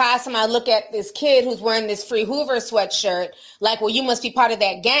going to cause somebody to look at this kid who's wearing this free Hoover sweatshirt? Like, well, you must be part of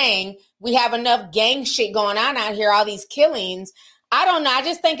that gang. We have enough gang shit going on out here, all these killings. I don't know. I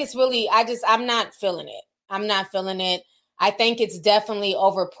just think it's really, I'm not feeling it. I'm not feeling it. I think it's definitely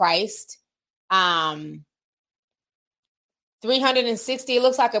overpriced. $360, it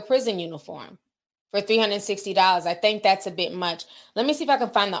looks like a prison uniform for $360. I think that's a bit much. Let me see if I can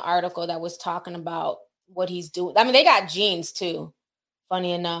find the article that was talking about what he's doing. I mean, they got jeans too,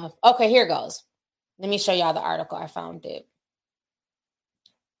 funny enough. Okay, here goes. Let me show y'all the article. I found it.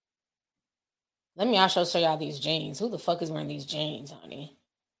 Let me also show y'all these jeans. Who the fuck is wearing these jeans, honey?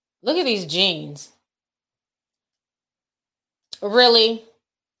 Look at these jeans. Really?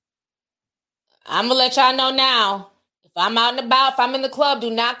 I'm going to let y'all know now. If I'm out and about, if I'm in the club,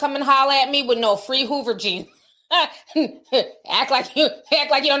 do not come and holler at me with no free Hoover jeans. act like you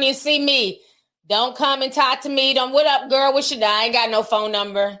don't even see me. Don't come and talk to me. Don't, what up, girl? What should I ain't got no phone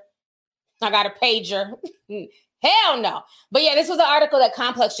number. I got a pager. Hell no. But yeah, this was an article that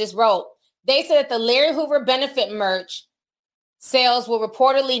Complex just wrote. They said that the Larry Hoover benefit merch sales will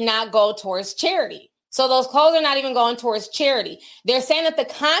reportedly not go towards charity. So those clothes are not even going towards charity. They're saying that the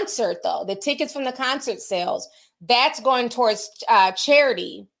concert, though, the tickets from the concert sales, that's going towards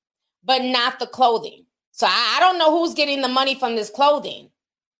charity, but not the clothing. So I don't know who's getting the money from this clothing.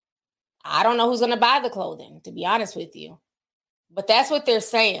 I don't know who's going to buy the clothing, to be honest with you. But that's what they're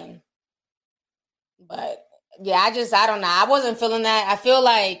saying. But yeah, I don't know. I wasn't feeling that. I feel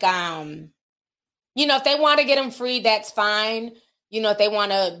like, if they want to get them free, that's fine. If they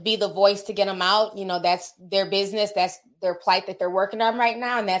want to be the voice to get them out, that's their business. That's their plight that they're working on right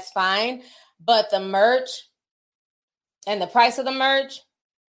now. And that's fine. But the merch and the price of the merch,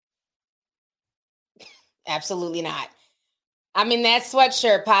 absolutely not. I mean, that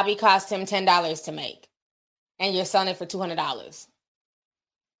sweatshirt probably cost him $10 to make. And you're selling it for $200.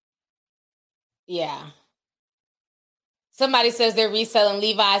 Yeah. Somebody says they're reselling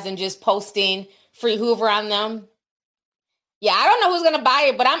Levi's and just posting free Hoover on them. Yeah, I don't know who's going to buy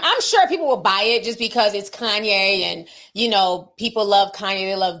it, but I'm sure people will buy it just because it's Kanye and, people love Kanye,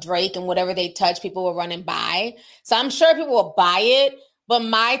 they love Drake, and whatever they touch, people will run and buy. So I'm sure people will buy it. But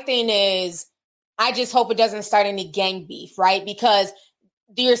my thing is, I just hope it doesn't start any gang beef, right? Because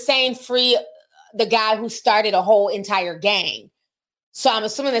you're saying free the guy who started a whole entire gang. So I'm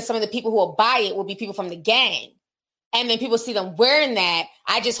assuming that some of the people who will buy it will be people from the gang. And then people see them wearing that.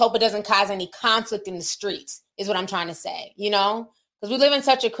 I just hope it doesn't cause any conflict in the streets, is what I'm trying to say, Because we live in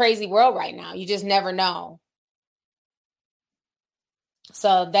such a crazy world right now. You just never know.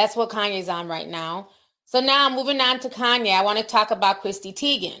 So that's what Kanye's on right now. So now moving on to Kanye, I want to talk about Chrissy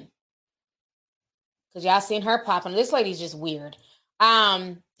Teigen. Because y'all seen her popping. This lady's just weird.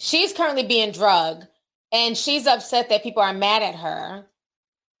 She's currently being drugged. And she's upset that people are mad at her.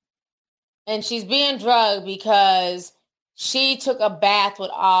 And she's being drugged because she took a bath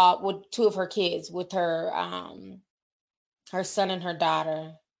with two of her kids, with her son and her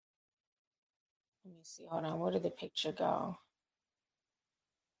daughter. Let me see. Hold on. Where did the picture go?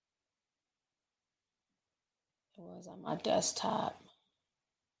 It was on my desktop.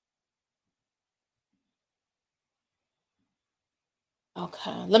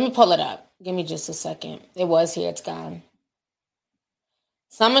 Okay. Let me pull it up. Give me just a second. It was here. It's gone.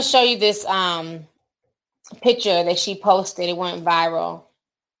 So I'm going to show you this picture that she posted. It went viral.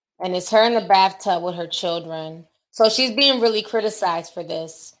 And it's her in the bathtub with her children. So she's being really criticized for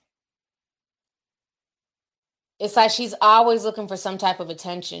this. It's like she's always looking for some type of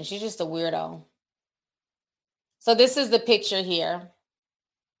attention. She's just a weirdo. So this is the picture here.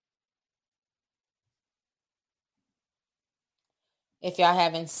 If y'all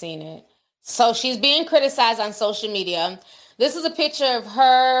haven't seen it. So she's being criticized on social media. This is a picture of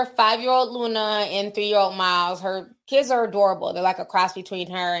her 5-year-old Luna and 3-year-old Miles. Her kids are adorable. They're like a cross between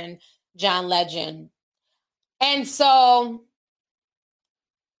her and John Legend. And so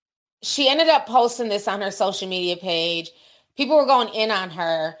she ended up posting this on her social media page. People were going in on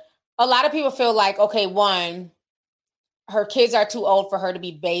her. A lot of people feel like, okay, one, her kids are too old for her to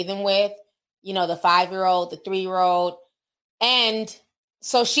be bathing with, the 5-year-old, the 3-year-old. And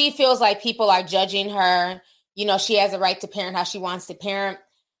so she feels like people are judging her. She has a right to parent how she wants to parent.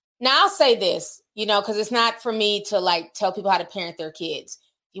 Now, I'll say this, because it's not for me to tell people how to parent their kids.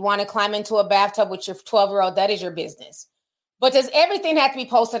 If you want to climb into a bathtub with your 12-year-old, that is your business. But does everything have to be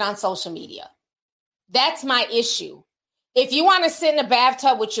posted on social media? That's my issue. If you want to sit in a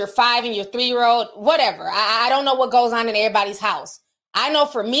bathtub with your 5 and your 3-year-old, whatever. I don't know what goes on in everybody's house. I know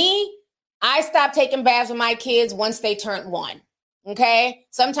for me, I stopped taking baths with my kids once they turned 1. Okay?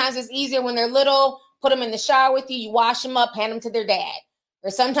 Sometimes it's easier when they're little. Put them in the shower with you. You wash them up, hand them to their dad.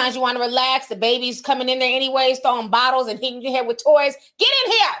 Or sometimes you want to relax. The baby's coming in there anyways, throwing bottles and hitting your head with toys. Get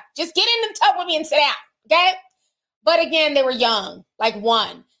in here. Just get in the tub with me and sit down. Okay? But again, they were young, like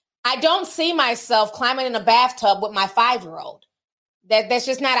 1. I don't see myself climbing in a bathtub with my 5-year-old. That's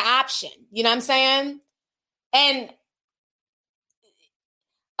just not an option. You know what I'm saying? And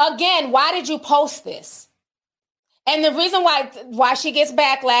again, why did you post this? And the reason why she gets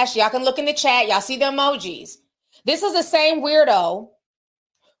backlash, y'all can look in the chat. Y'all see the emojis. This is the same weirdo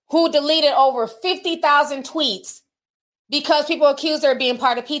who deleted over 50,000 tweets because people accused her of being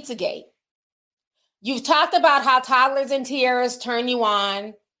part of Pizzagate. You've talked about how toddlers and tiaras turn you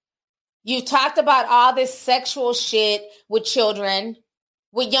on. You talked about all this sexual shit with children,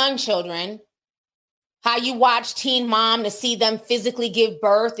 with young children, how you watch Teen Mom to see them physically give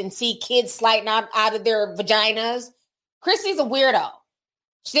birth and see kids sliding out of their vaginas. Chrissy's a weirdo.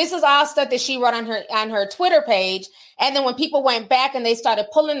 This is all stuff that she wrote on her Twitter page. And then when people went back and they started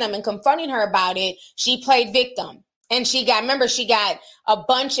pulling them and confronting her about it, she played victim. And she got a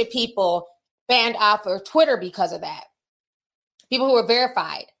bunch of people banned off of Twitter because of that. People who were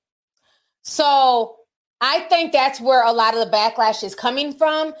verified. So I think that's where a lot of the backlash is coming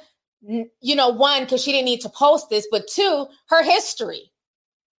from. You know, one, because she didn't need to post this, but two, her history.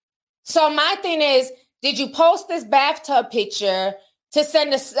 So my thing is, did you post this bathtub picture to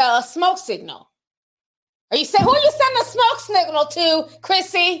send a smoke signal? Who are you sending a smoke signal to,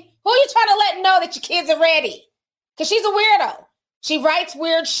 Chrissy? Who are you trying to let know that your kids are ready? Because she's a weirdo. She writes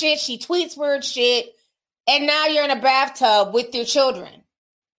weird shit. She tweets weird shit. And now you're in a bathtub with your children.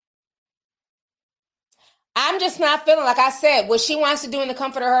 I'm just not feeling, like I said, what she wants to do in the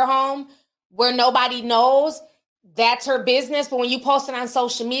comfort of her home, where nobody knows, that's her business. But when you post it on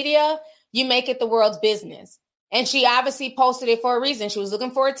social media, you make it the world's business. And she obviously posted it for a reason. She was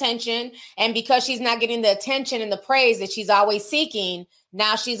looking for attention. And because she's not getting the attention and the praise that she's always seeking,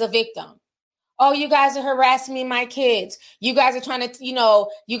 now she's a victim. Oh, you guys are harassing me, my kids. You guys are trying to,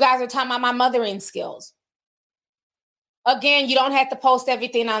 you guys are talking about my mothering skills. Again, you don't have to post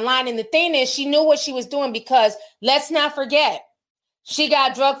everything online. And the thing is, she knew what she was doing, because let's not forget, she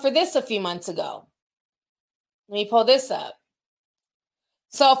got drugged for this a few months ago. Let me pull this up.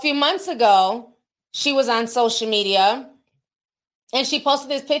 So a few months ago, she was on social media and she posted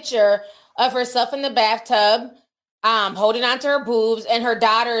this picture of herself in the bathtub, holding onto her boobs, and her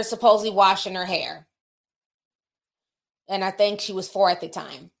daughter is supposedly washing her hair. And I think she was 4 at the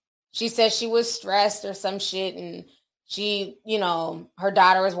time. She said she was stressed or some shit, and she, her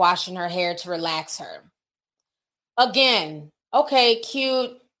daughter was washing her hair to relax her. Again, okay,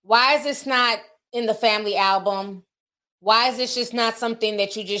 cute. Why is this not in the family album? Why is this just not something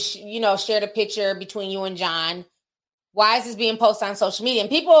that you just, shared a picture between you and John? Why is this being posted on social media?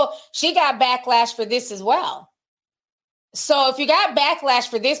 And she got backlash for this as well. So if you got backlash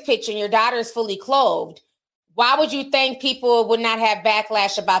for this picture and your daughter is fully clothed, why would you think people would not have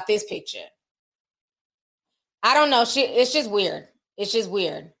backlash about this picture? I don't know. It's just weird. It's just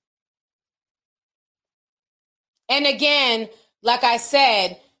weird. And again, like I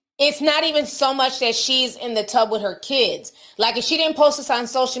said, it's not even so much that she's in the tub with her kids. Like, if she didn't post this on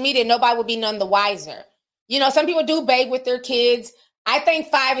social media, nobody would be none the wiser. Some people do bathe with their kids. I think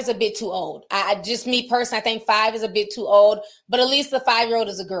 5 is a bit too old. Just me personally, I think 5 is a bit too old. But at least the 5-year-old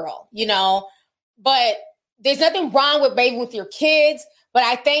is a girl, But there's nothing wrong with bathing with your kids. But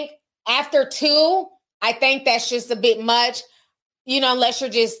I think after 2, I think that's just a bit much, unless you're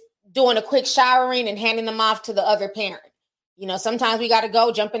just doing a quick showering and handing them off to the other parent. Sometimes we got to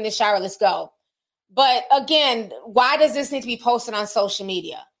go, jump in the shower, let's go. But again, why does this need to be posted on social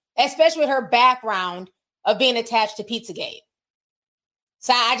media? Especially with her background of being attached to Pizzagate.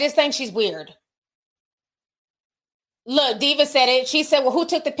 So I just think she's weird. Look, Diva said it. She said, well, who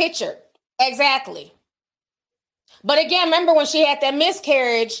took the picture? Exactly. But again, remember when she had that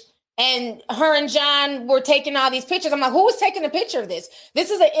miscarriage and her and John were taking all these pictures? I'm like, who was taking a picture of this? This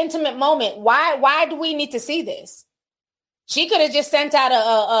is an intimate moment. Why do we need to see this? She could have just sent out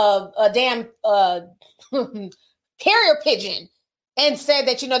a damn carrier pigeon and said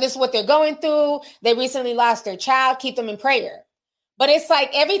that, this is what they're going through. They recently lost their child. Keep them in prayer. But it's like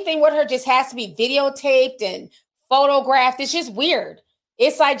everything with her just has to be videotaped and photographed. It's just weird.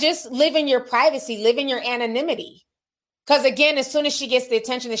 It's like, just live in your privacy, live in your anonymity. Because again, as soon as she gets the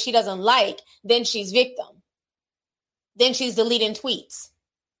attention that she doesn't like, then she's victim. Then she's deleting tweets.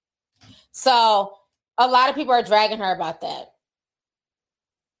 So a lot of people are dragging her about that.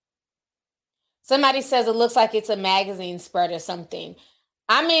 Somebody says it looks like it's a magazine spread or something.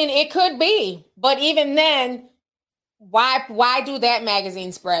 I mean, it could be. But even then, why do that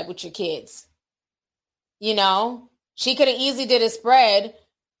magazine spread with your kids? She could have easily did a spread,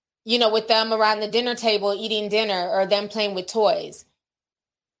 with them around the dinner table eating dinner, or them playing with toys.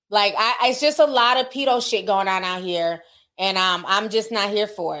 Like, it's just a lot of pedo shit going on out here, and I'm just not here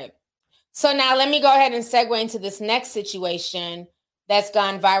for it. So now let me go ahead and segue into this next situation that's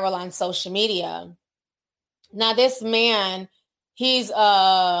gone viral on social media. Now, this man, he's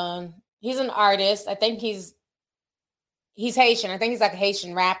an artist. I think he's Haitian. I think he's like a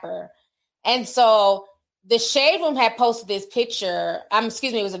Haitian rapper. And so the Shade Room had posted this picture.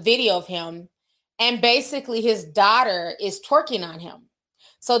 It was a video of him. And basically his daughter is twerking on him.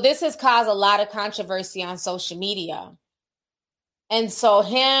 So this has caused a lot of controversy on social media. And so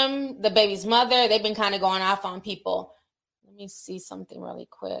him, the baby's mother, they've been kind of going off on people. Let me see something really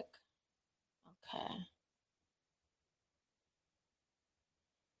quick. Okay.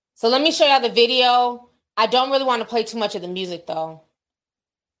 So let me show y'all the video. I don't really want to play too much of the music though.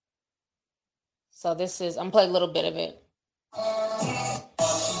 So this is, I'm playing a little bit of it.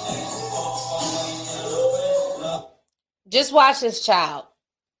 Just watch this child.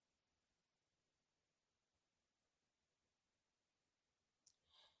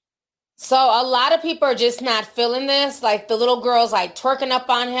 So a lot of people are just not feeling this. Like the little girl's like twerking up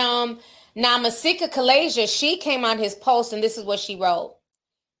on him. Now Masika Kalasia, she came on his post and this is what she wrote.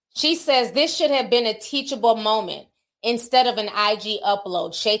 She says, this should have been a teachable moment instead of an IG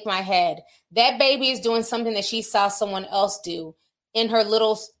upload. Shake my head. That baby is doing something that she saw someone else do in her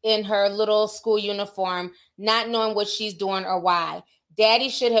little school uniform, not knowing what she's doing or why. Daddy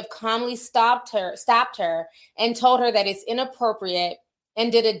should have calmly stopped her and told her that it's inappropriate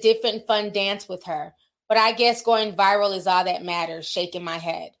and did a different fun dance with her. But I guess going viral is all that matters, shaking my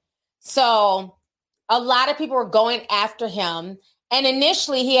head. So a lot of people were going after him. And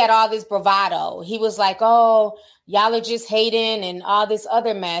initially he had all this bravado. He was like, oh, y'all are just hating and all this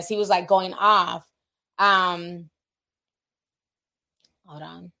other mess. He was like going off. Hold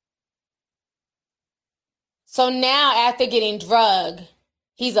on. So now after getting drugged,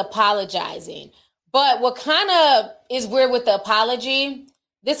 he's apologizing. But what kind of is weird with the apology,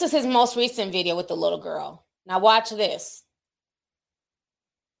 this is his most recent video with the little girl. Now watch this.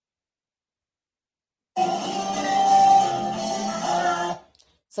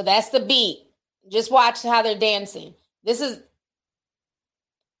 So that's the beat. Just watch how they're dancing. This is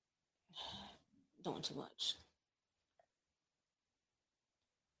doing too much.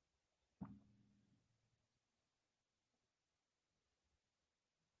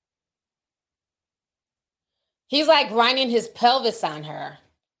 He's like grinding his pelvis on her.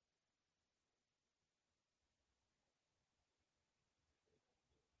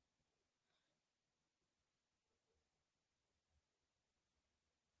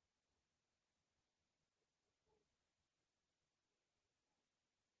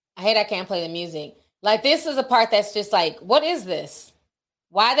 I hate I can't play the music. Like this is a part that's just like, what is this?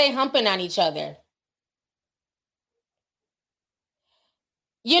 Why are they humping on each other?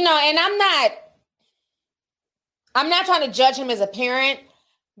 You know, and I'm not trying to judge him as a parent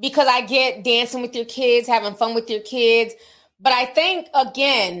because I get dancing with your kids, having fun with your kids. But I think,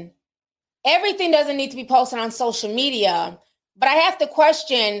 again, everything doesn't need to be posted on social media. But I have to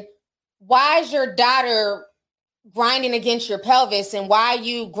question, why is your daughter grinding against your pelvis and why are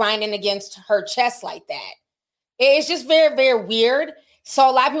you grinding against her chest like that? It's just very, very weird. So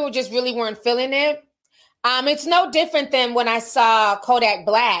a lot of people just really weren't feeling it. It's no different than when I saw Kodak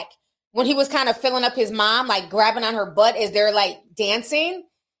Black, when he was kind of filling up his mom, like grabbing on her butt as they're like dancing.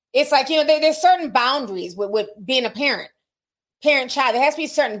 It's like, you know, there's certain boundaries with being a parent-child. There has to be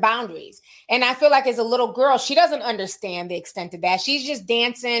certain boundaries. And I feel like as a little girl, she doesn't understand the extent of that. She's just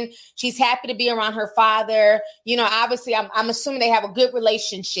dancing. She's happy to be around her father. You know, obviously, I'm assuming they have a good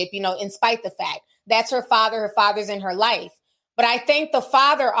relationship, you know, in spite of the fact that's her father. Her father's in her life. But I think the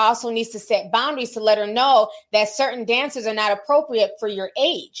father also needs to set boundaries to let her know that certain dances are not appropriate for your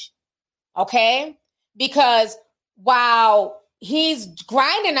age. Okay? Because while he's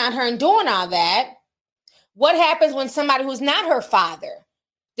grinding on her and doing all that, what happens when somebody who's not her father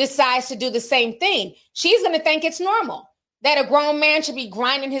decides to do the same thing? She's going to think it's normal that a grown man should be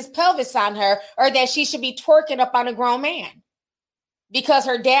grinding his pelvis on her or that she should be twerking up on a grown man because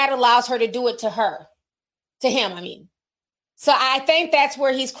her dad allows her to do it to him, I mean. So I think that's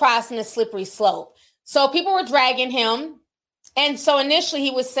where he's crossing a slippery slope. So people were dragging him. And so initially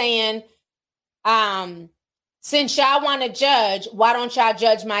he was saying, since y'all want to judge, why don't y'all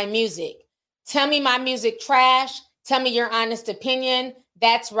judge my music? Tell me my music trash. Tell me your honest opinion.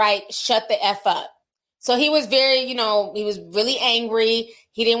 That's right. Shut the F up. So he was very, you know, he was really angry.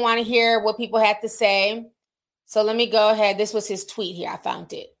 He didn't want to hear what people had to say. So let me go ahead. This was his tweet here. I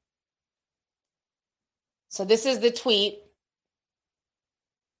found it. So this is the tweet.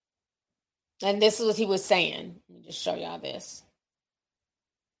 And this is what he was saying. Let me just show y'all this.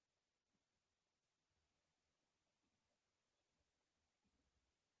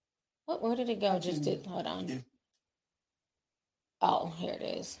 Where did it go? Hold on. Oh, here it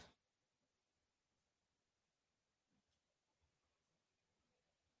is.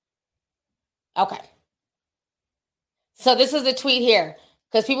 Okay. So this is the tweet here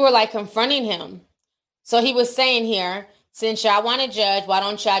because people were like confronting him. So he was saying here, since y'all want to judge, why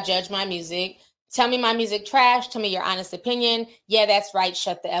don't y'all judge my music? Tell me my music trash. Tell me your honest opinion. Yeah, that's right.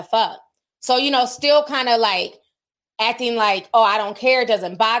 Shut the F up. So, you know, still kind of like acting like, oh, I don't care, it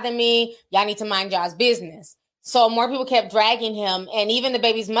doesn't bother me, y'all need to mind y'all's business. So more people kept dragging him, and even the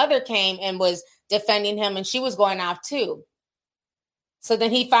baby's mother came and was defending him, and she was going off too. So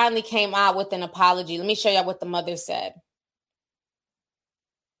then he finally came out with an apology. Let me show y'all what the mother said.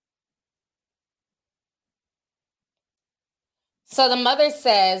 So the mother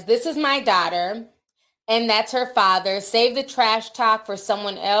says, "This is my daughter, and that's her father. Save the trash talk for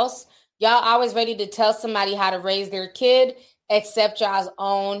someone else. Y'all always ready to tell somebody how to raise their kid, except y'all's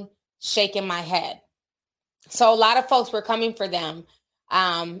own." Shaking my head. So a lot of folks were coming for them.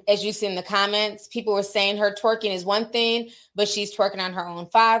 As you see in the comments, people were saying her twerking is one thing, but she's twerking on her own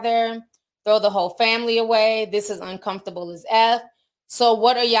father. Throw the whole family away. This is uncomfortable as F. So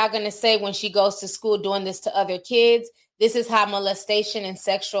what are y'all going to say when she goes to school doing this to other kids? This is how molestation and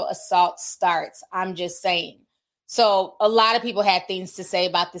sexual assault starts. I'm just saying. So a lot of people had things to say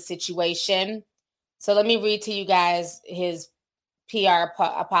about the situation. So let me read to you guys his PR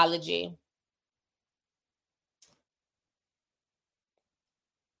apology.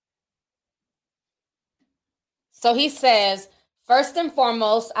 So he says, "First and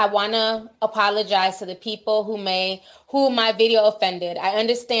foremost, I want to apologize to the people who my video offended. I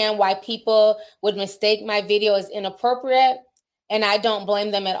understand why people would mistake my video as inappropriate, and I don't blame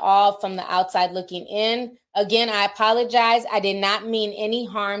them at all from the outside looking in. Again, I apologize. I did not mean any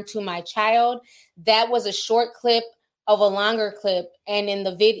harm to my child. That was a short clip of a longer clip, and in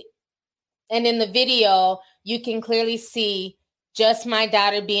the video, you can clearly see just my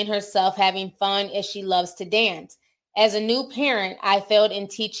daughter being herself, having fun as she loves to dance. As a new parent, I failed in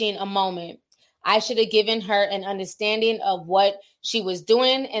teaching a moment. I should have given her an understanding of what she was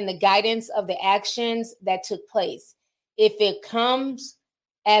doing and the guidance of the actions that took place. If it comes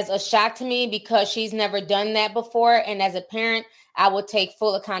as a shock to me because she's never done that before, and as a parent, I will take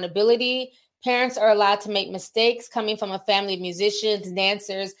full accountability. Parents are allowed to make mistakes. Coming from a family of musicians,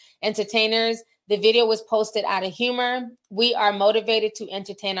 dancers, entertainers, the video was posted out of humor. We are motivated to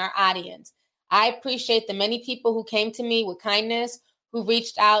entertain our audience. I appreciate the many people who came to me with kindness, who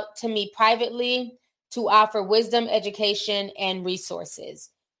reached out to me privately to offer wisdom, education, and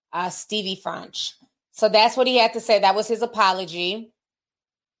resources." Stevie French. So that's what he had to say. That was his apology.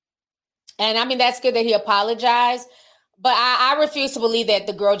 And I mean, that's good that he apologized. But I refuse to believe that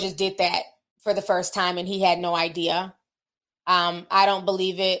the girl just did that for the first time and he had no idea. I don't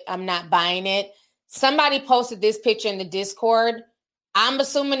believe it. I'm not buying it. Somebody posted this picture in the Discord. I'm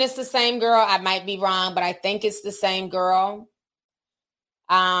assuming it's the same girl. I might be wrong, but I think it's the same girl.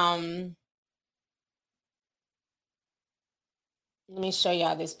 Let me show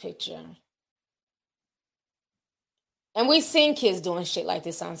y'all this picture. And we've seen kids doing shit like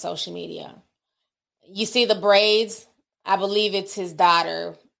this on social media. You see the braids? I believe it's his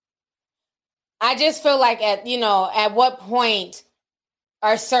daughter. I just feel like at what point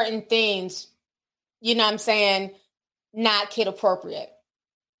are certain things, you know what I'm saying, not kid appropriate?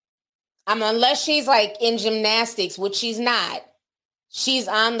 I mean, unless she's like in gymnastics, which she's not. She's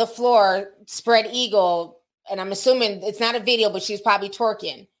on the floor, spread eagle, and I'm assuming it's not a video, but she's probably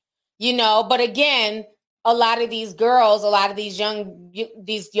twerking, But again, a lot of these girls, a lot of these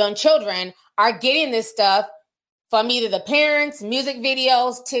young children are getting this stuff from either the parents, music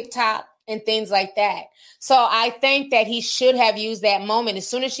videos, TikTok, and things like that. So I think that he should have used that moment. As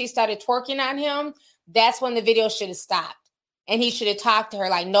soon as she started twerking on him, that's when the video should have stopped. And he should have talked to her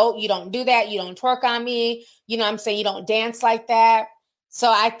like, no, you don't do that. You don't twerk on me. You know what I'm saying? You don't dance like that. So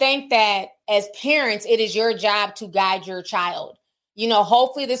I think that as parents, it is your job to guide your child.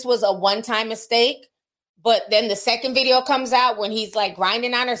 Hopefully this was a one-time mistake, but then the second video comes out when he's like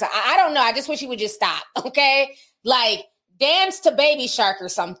grinding on her. So I don't know. I just wish he would just stop. Okay. Like dance to Baby Shark or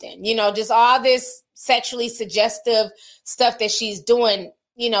something, just all this sexually suggestive stuff that she's doing.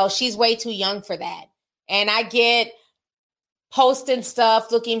 She's way too young for that. And I get posting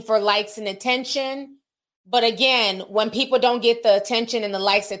stuff, looking for likes and attention. But again, when people don't get the attention and the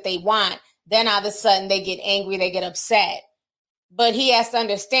likes that they want, then all of a sudden they get angry, they get upset. But he has to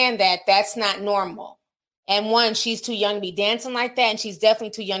understand that that's not normal. And one, she's too young to be dancing like that. And she's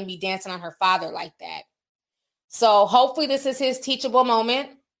definitely too young to be dancing on her father like that. So hopefully this is his teachable moment.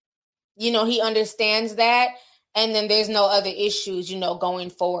 He understands that. And then there's no other issues, going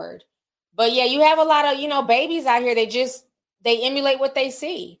forward. But yeah, you have a lot of, babies out here. They emulate what they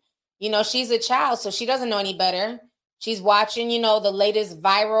see. She's a child, so she doesn't know any better. She's watching, the latest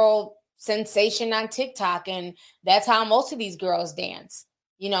viral sensation on TikTok. And that's how most of these girls dance,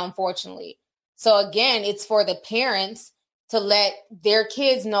 unfortunately. So again, it's for the parents to let their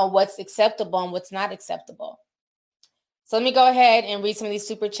kids know what's acceptable and what's not acceptable. So let me go ahead and read some of these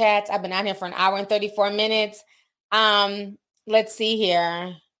super chats. I've been out here for an hour and 34 minutes. Let's see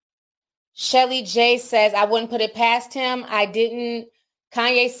here. Shelly J says, I wouldn't put it past him. I didn't.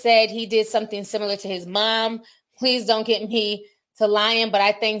 Kanye said he did something similar to his mom. Please don't get me to lying, but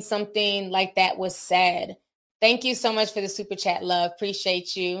I think something like that was said. Thank you so much for the super chat, love.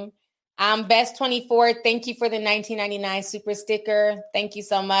 Appreciate you. Best24, thank you for the 1999 super sticker. Thank you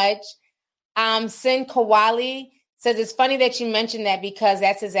so much. Sin Kawali says, it's funny that you mentioned that because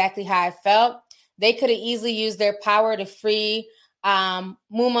that's exactly how I felt. They could have easily used their power to free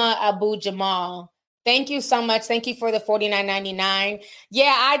Muma Abu Jamal. Thank you so much. Thank you for the $49.99.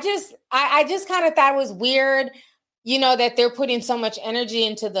 Yeah, I just kind of thought it was weird, that they're putting so much energy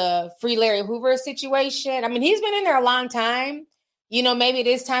into the Free Larry Hoover situation. I mean, he's been in there a long time. Maybe it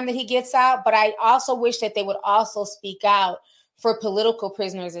is time that he gets out, but I also wish that they would also speak out for political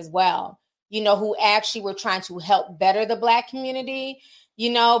prisoners as well, who actually were trying to help better the Black community,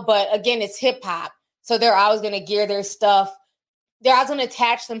 but again, it's hip hop. So they're always going to gear their stuff. They're always going to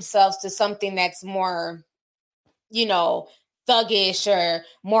attach themselves to something that's more, thuggish or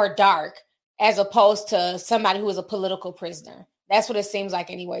more dark, as opposed to somebody who is a political prisoner. That's what it seems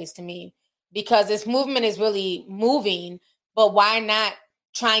like anyways to me, because this movement is really moving, but why not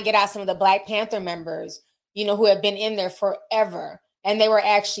try and get out some of the Black Panther members, who have been in there forever, and they were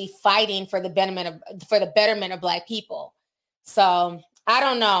actually fighting for the betterment of Black people. So I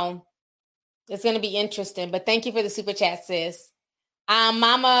don't know. It's going to be interesting, but thank you for the super chat, sis.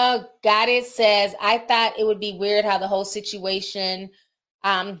 Mama Got It says, I thought it would be weird how the whole situation,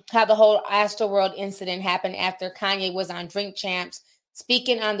 how the whole Astroworld incident happened after Kanye was on Drink Champs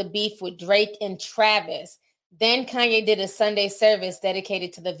speaking on the beef with Drake and Travis. Then Kanye did a Sunday service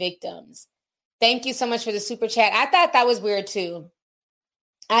dedicated to the victims. Thank you so much for the super chat. I thought that was weird too.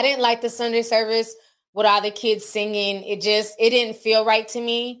 I didn't like the Sunday service with all the kids singing. It didn't feel right to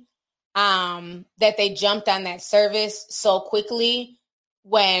me that they jumped on that service so quickly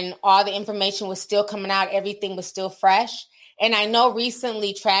when all the information was still coming out, everything was still fresh. And I know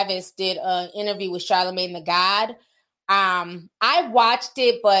recently Travis did an interview with Charlamagne the God. I watched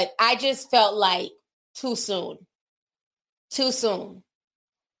it, but I just felt like too soon.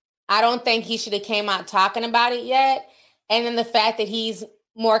 I don't think he should have came out talking about it yet. And then the fact that he's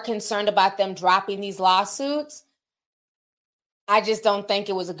more concerned about them dropping these lawsuits, I just don't think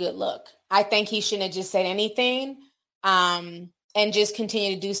it was a good look. I think he shouldn't have just said anything and just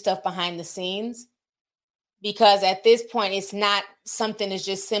continue to do stuff behind the scenes. Because at this point, it's not something as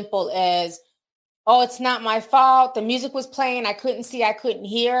just simple as, oh, it's not my fault. The music was playing. I couldn't see. I couldn't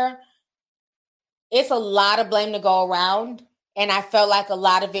hear. It's a lot of blame to go around. And I felt like a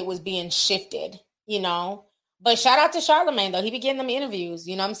lot of it was being shifted, But shout out to Charlamagne, though. He be getting them interviews.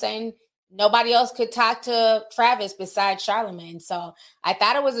 You know what I'm saying? Nobody else could talk to Travis besides Charlamagne. So I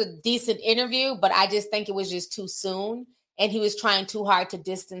thought it was a decent interview, but I just think it was just too soon. And he was trying too hard to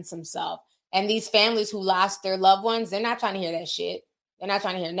distance himself. And these families who lost their loved ones, they're not trying to hear that shit. They're not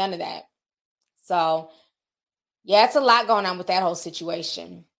trying to hear none of that. So, yeah, it's a lot going on with that whole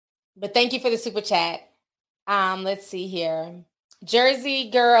situation. But thank you for the super chat. Let's see here. Jersey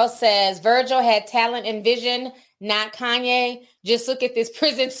Girl says, Virgil had talent and vision, not Kanye. Just look at this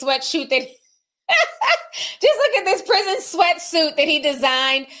prison sweatsuit that he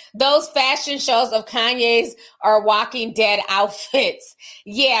designed. Those fashion shows of Kanye's are Walking Dead outfits.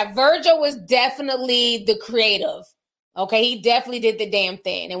 Yeah, Virgil was definitely the creative. Okay, he definitely did the damn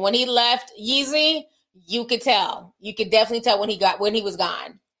thing. And when he left Yeezy, you could tell. You could definitely tell when he was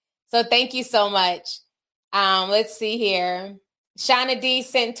gone. So thank you so much. Let's see here. Shauna D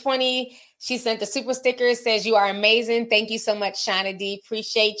sent 20. She sent the super sticker. It says, you are amazing. Thank you so much, Shauna D.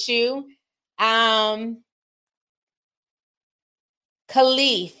 Appreciate you. Khalif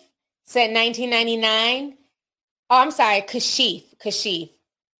said 1999. Oh, I'm sorry. Kashif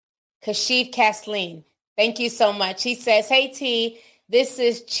Kathleen. Thank you so much. He says, hey, T, this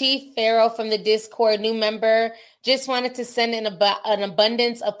is Chief Pharaoh from the Discord, new member. Just wanted to send an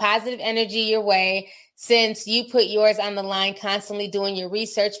abundance of positive energy your way since you put yours on the line, constantly doing your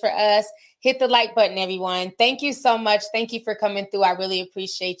research for us. Hit the like button, everyone. Thank you so much. Thank you for coming through. I really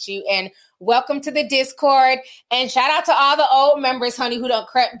appreciate you. And welcome to the Discord. And shout out to all the old members, honey, who don't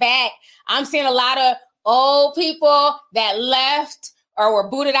creep back. I'm seeing a lot of old people that left or were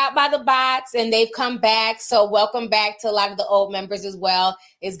booted out by the bots, and they've come back. So welcome back to a lot of the old members as well.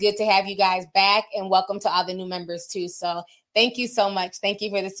 It's good to have you guys back, and welcome to all the new members too. So thank you so much. Thank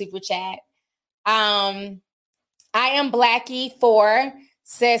you for the super chat. I am Blackie 4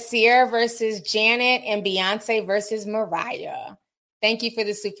 says Sierra versus Janet and Beyonce versus Mariah. Thank you for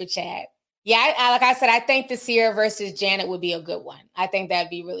the super chat. Yeah, like I said, I think the Sierra versus Janet would be a good one. I think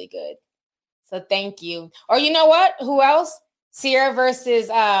that'd be really good. So thank you. Or you know what? Who else? Sierra versus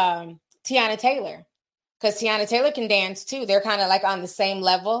Tiana Taylor. Because Tiana Taylor can dance too. They're kind of like on the same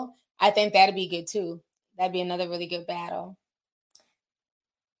level. I think that'd be good too. That'd be another really good battle.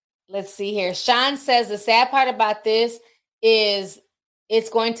 Let's see here. Sean says the sad part about this is it's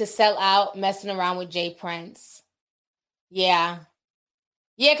going to sell out messing around with Jay Prince. Yeah.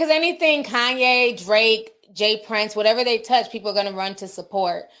 Yeah, because anything Kanye, Drake, Jay Prince, whatever they touch, people are going to run to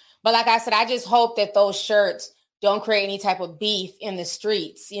support. But like I said, I just hope that those shirts don't create any type of beef in the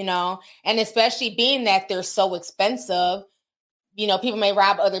streets, you know, and especially being that they're so expensive, you know, people may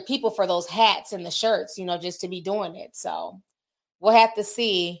rob other people for those hats and the shirts, you know, just to be doing it. So we'll have to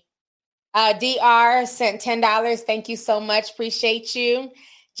see. DR sent $10. Thank you so much. Appreciate you.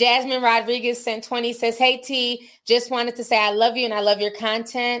 Jasmine Rodriguez sent 20, says, hey, T, just wanted to say I love you and I love your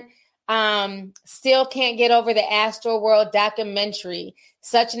content. Still can't get over the Astroworld documentary.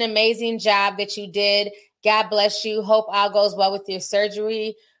 Such an amazing job that you did. God bless you. Hope all goes well with your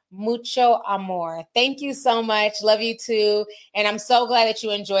surgery. Mucho amor. Thank you so much. Love you too. And I'm so glad that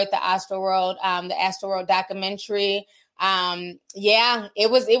you enjoyed the Astroworld documentary. Yeah,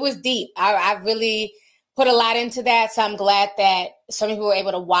 it was deep. I really put a lot into that. So I'm glad that some people were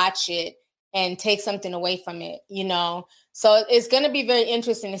able to watch it and take something away from it, you know. So it's going to be very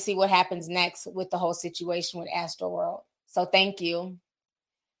interesting to see what happens next with the whole situation with Astroworld. So thank you.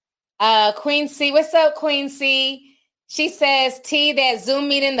 Queen C, what's up, Queen C? She says, T, that Zoom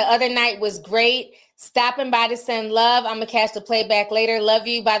meeting the other night was great. Stopping by to send love. I'm going to catch the playback later. Love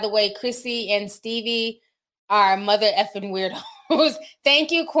you. By the way, Chrissy and Stevie are mother effing weirdos.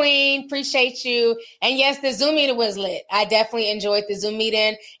 Thank you, Queen. Appreciate you. And yes, the Zoom meeting was lit. I definitely enjoyed the Zoom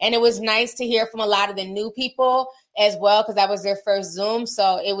meeting. And it was nice to hear from a lot of the new people as well, because that was their first Zoom.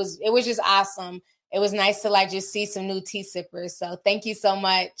 So it was just awesome. It was nice to like just see some new tea sippers. So thank you so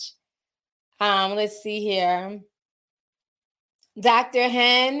much. Let's see here. Dr.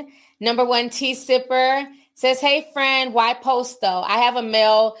 Hen, #1 tea sipper, says, hey, friend, why post though? I have a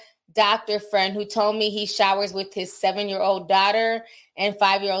male doctor friend who told me he showers with his 7-year-old daughter and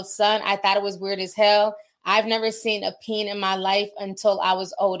 5-year-old son. I thought it was weird as hell. I've never seen a peen in my life until I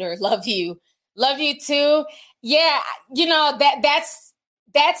was older. Love you. Love you too. Yeah, you know, that's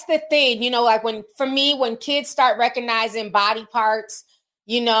the thing, you know, like when kids start recognizing body parts,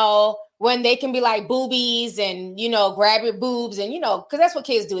 you know, when they can be like boobies and, you know, grab your boobs and, you know, because that's what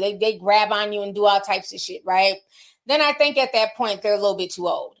kids do. They grab on you and do all types of shit, right? Then I think at that point, they're a little bit too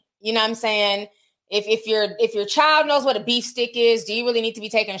old. You know what I'm saying? If your child knows what a beef stick is, do you really need to be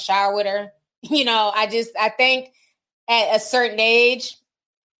taking a shower with her? You know, I think at a certain age,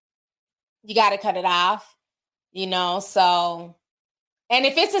 you got to cut it off, you know? So, and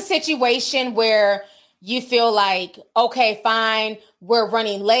if it's a situation where you feel like, okay, fine, we're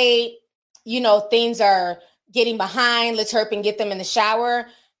running late, you know, things are getting behind, let's hurry up and get them in the shower,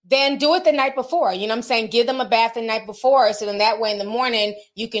 then do it the night before. You know what I'm saying? Give them a bath the night before. So then that way in the morning,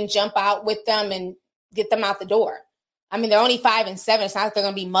 you can jump out with them and get them out the door. I mean, they're only 5 and 7. It's not like they're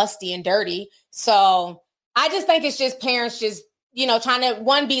going to be musty and dirty. So I just think it's just parents just, you know, trying to,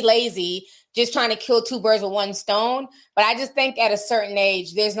 one, be lazy, just trying to kill 2 birds with 1 stone. But I just think at a certain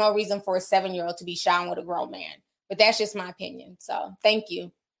age, there's no reason for a 7-year-old to be showering with a grown man. But that's just my opinion. So thank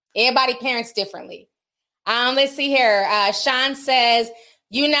you. Everybody parents differently. Let's see here. Sean says,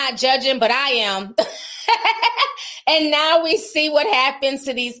 you're not judging, but I am. And now we see what happens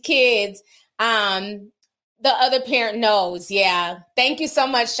to these kids. The other parent knows. Yeah. Thank you so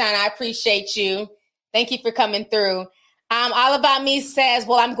much, Sean. I appreciate you. Thank you for coming through. All About Me says,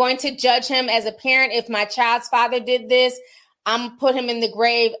 well, I'm going to judge him as a parent. If my child's father did this, I'm put him in the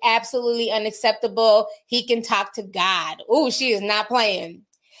grave. Absolutely unacceptable. He can talk to God. Ooh, she is not playing.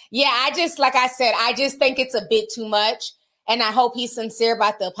 Yeah, like I said, I just think it's a bit too much. And I hope he's sincere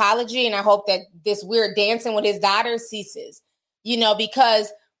about the apology. And I hope that this weird dancing with his daughter ceases, you know,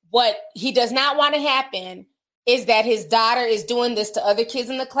 because what he does not want to happen is that his daughter is doing this to other kids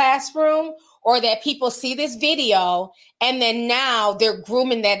in the classroom, or that people see this video and then now they're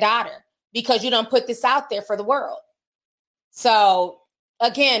grooming their daughter because you don't put this out there for the world. So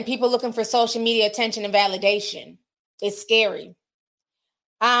again, people looking for social media attention and validation. It's scary.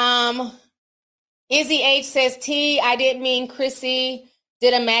 Izzy H says, T, I didn't mean Chrissy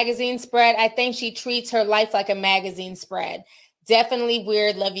did a magazine spread. I think she treats her life like a magazine spread. Definitely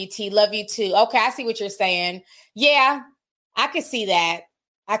weird. Love you, T. Love you too. Okay, I see what you're saying. Yeah, I could see that.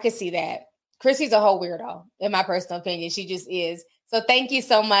 Chrissy's a whole weirdo, in my personal opinion. She just is. So thank you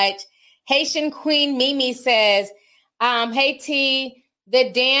so much. Haitian Queen Mimi says, hey, T,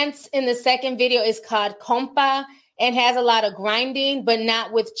 the dance in the second video is called compa, and has a lot of grinding, but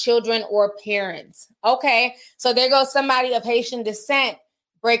not with children or parents. Okay, so there goes somebody of Haitian descent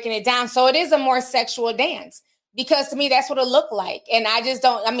breaking it down. So it is a more sexual dance, because to me, that's what it looked like. And I just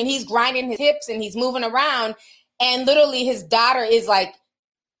don't, I mean, he's grinding his hips and he's moving around, and literally his daughter is like,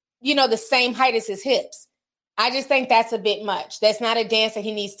 you know, the same height as his hips. I just think that's a bit much. That's not a dance that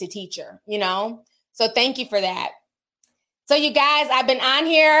he needs to teach her, you know? So thank you for that. So you guys, I've been on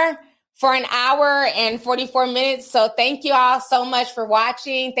here for an hour and 44 minutes. So thank you all so much for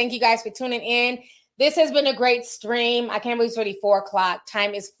watching. Thank you guys for tuning in. This has been a great stream. I can't believe it's already 4 o'clock.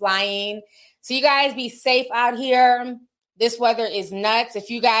 Time is flying. So you guys be safe out here. This weather is nuts. If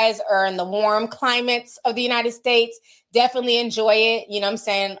you guys are in the warm climates of the United States, definitely enjoy it. You know what I'm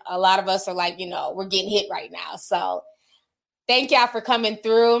saying? A lot of us are like, you know, we're getting hit right now. So thank y'all for coming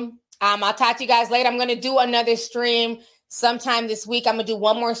through. I'll talk to you guys later. I'm going to do another stream sometime this week. I'm going to do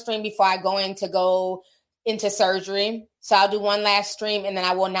one more stream before I go into surgery. So I'll do one last stream, and then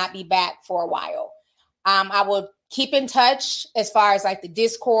I will not be back for a while. I will keep in touch as far as like the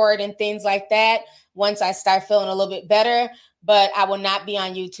Discord and things like that once I start feeling a little bit better, but I will not be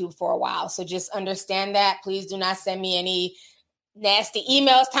on YouTube for a while. So just understand that. Please do not send me any nasty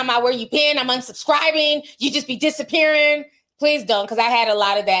emails telling me where you been. I'm unsubscribing. You just be disappearing. Please don't, because I had a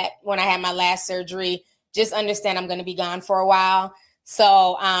lot of that when I had my last surgery. Just understand I'm going to be gone for a while.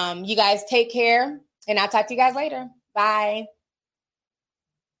 So you guys take care, and I'll talk to you guys later. Bye.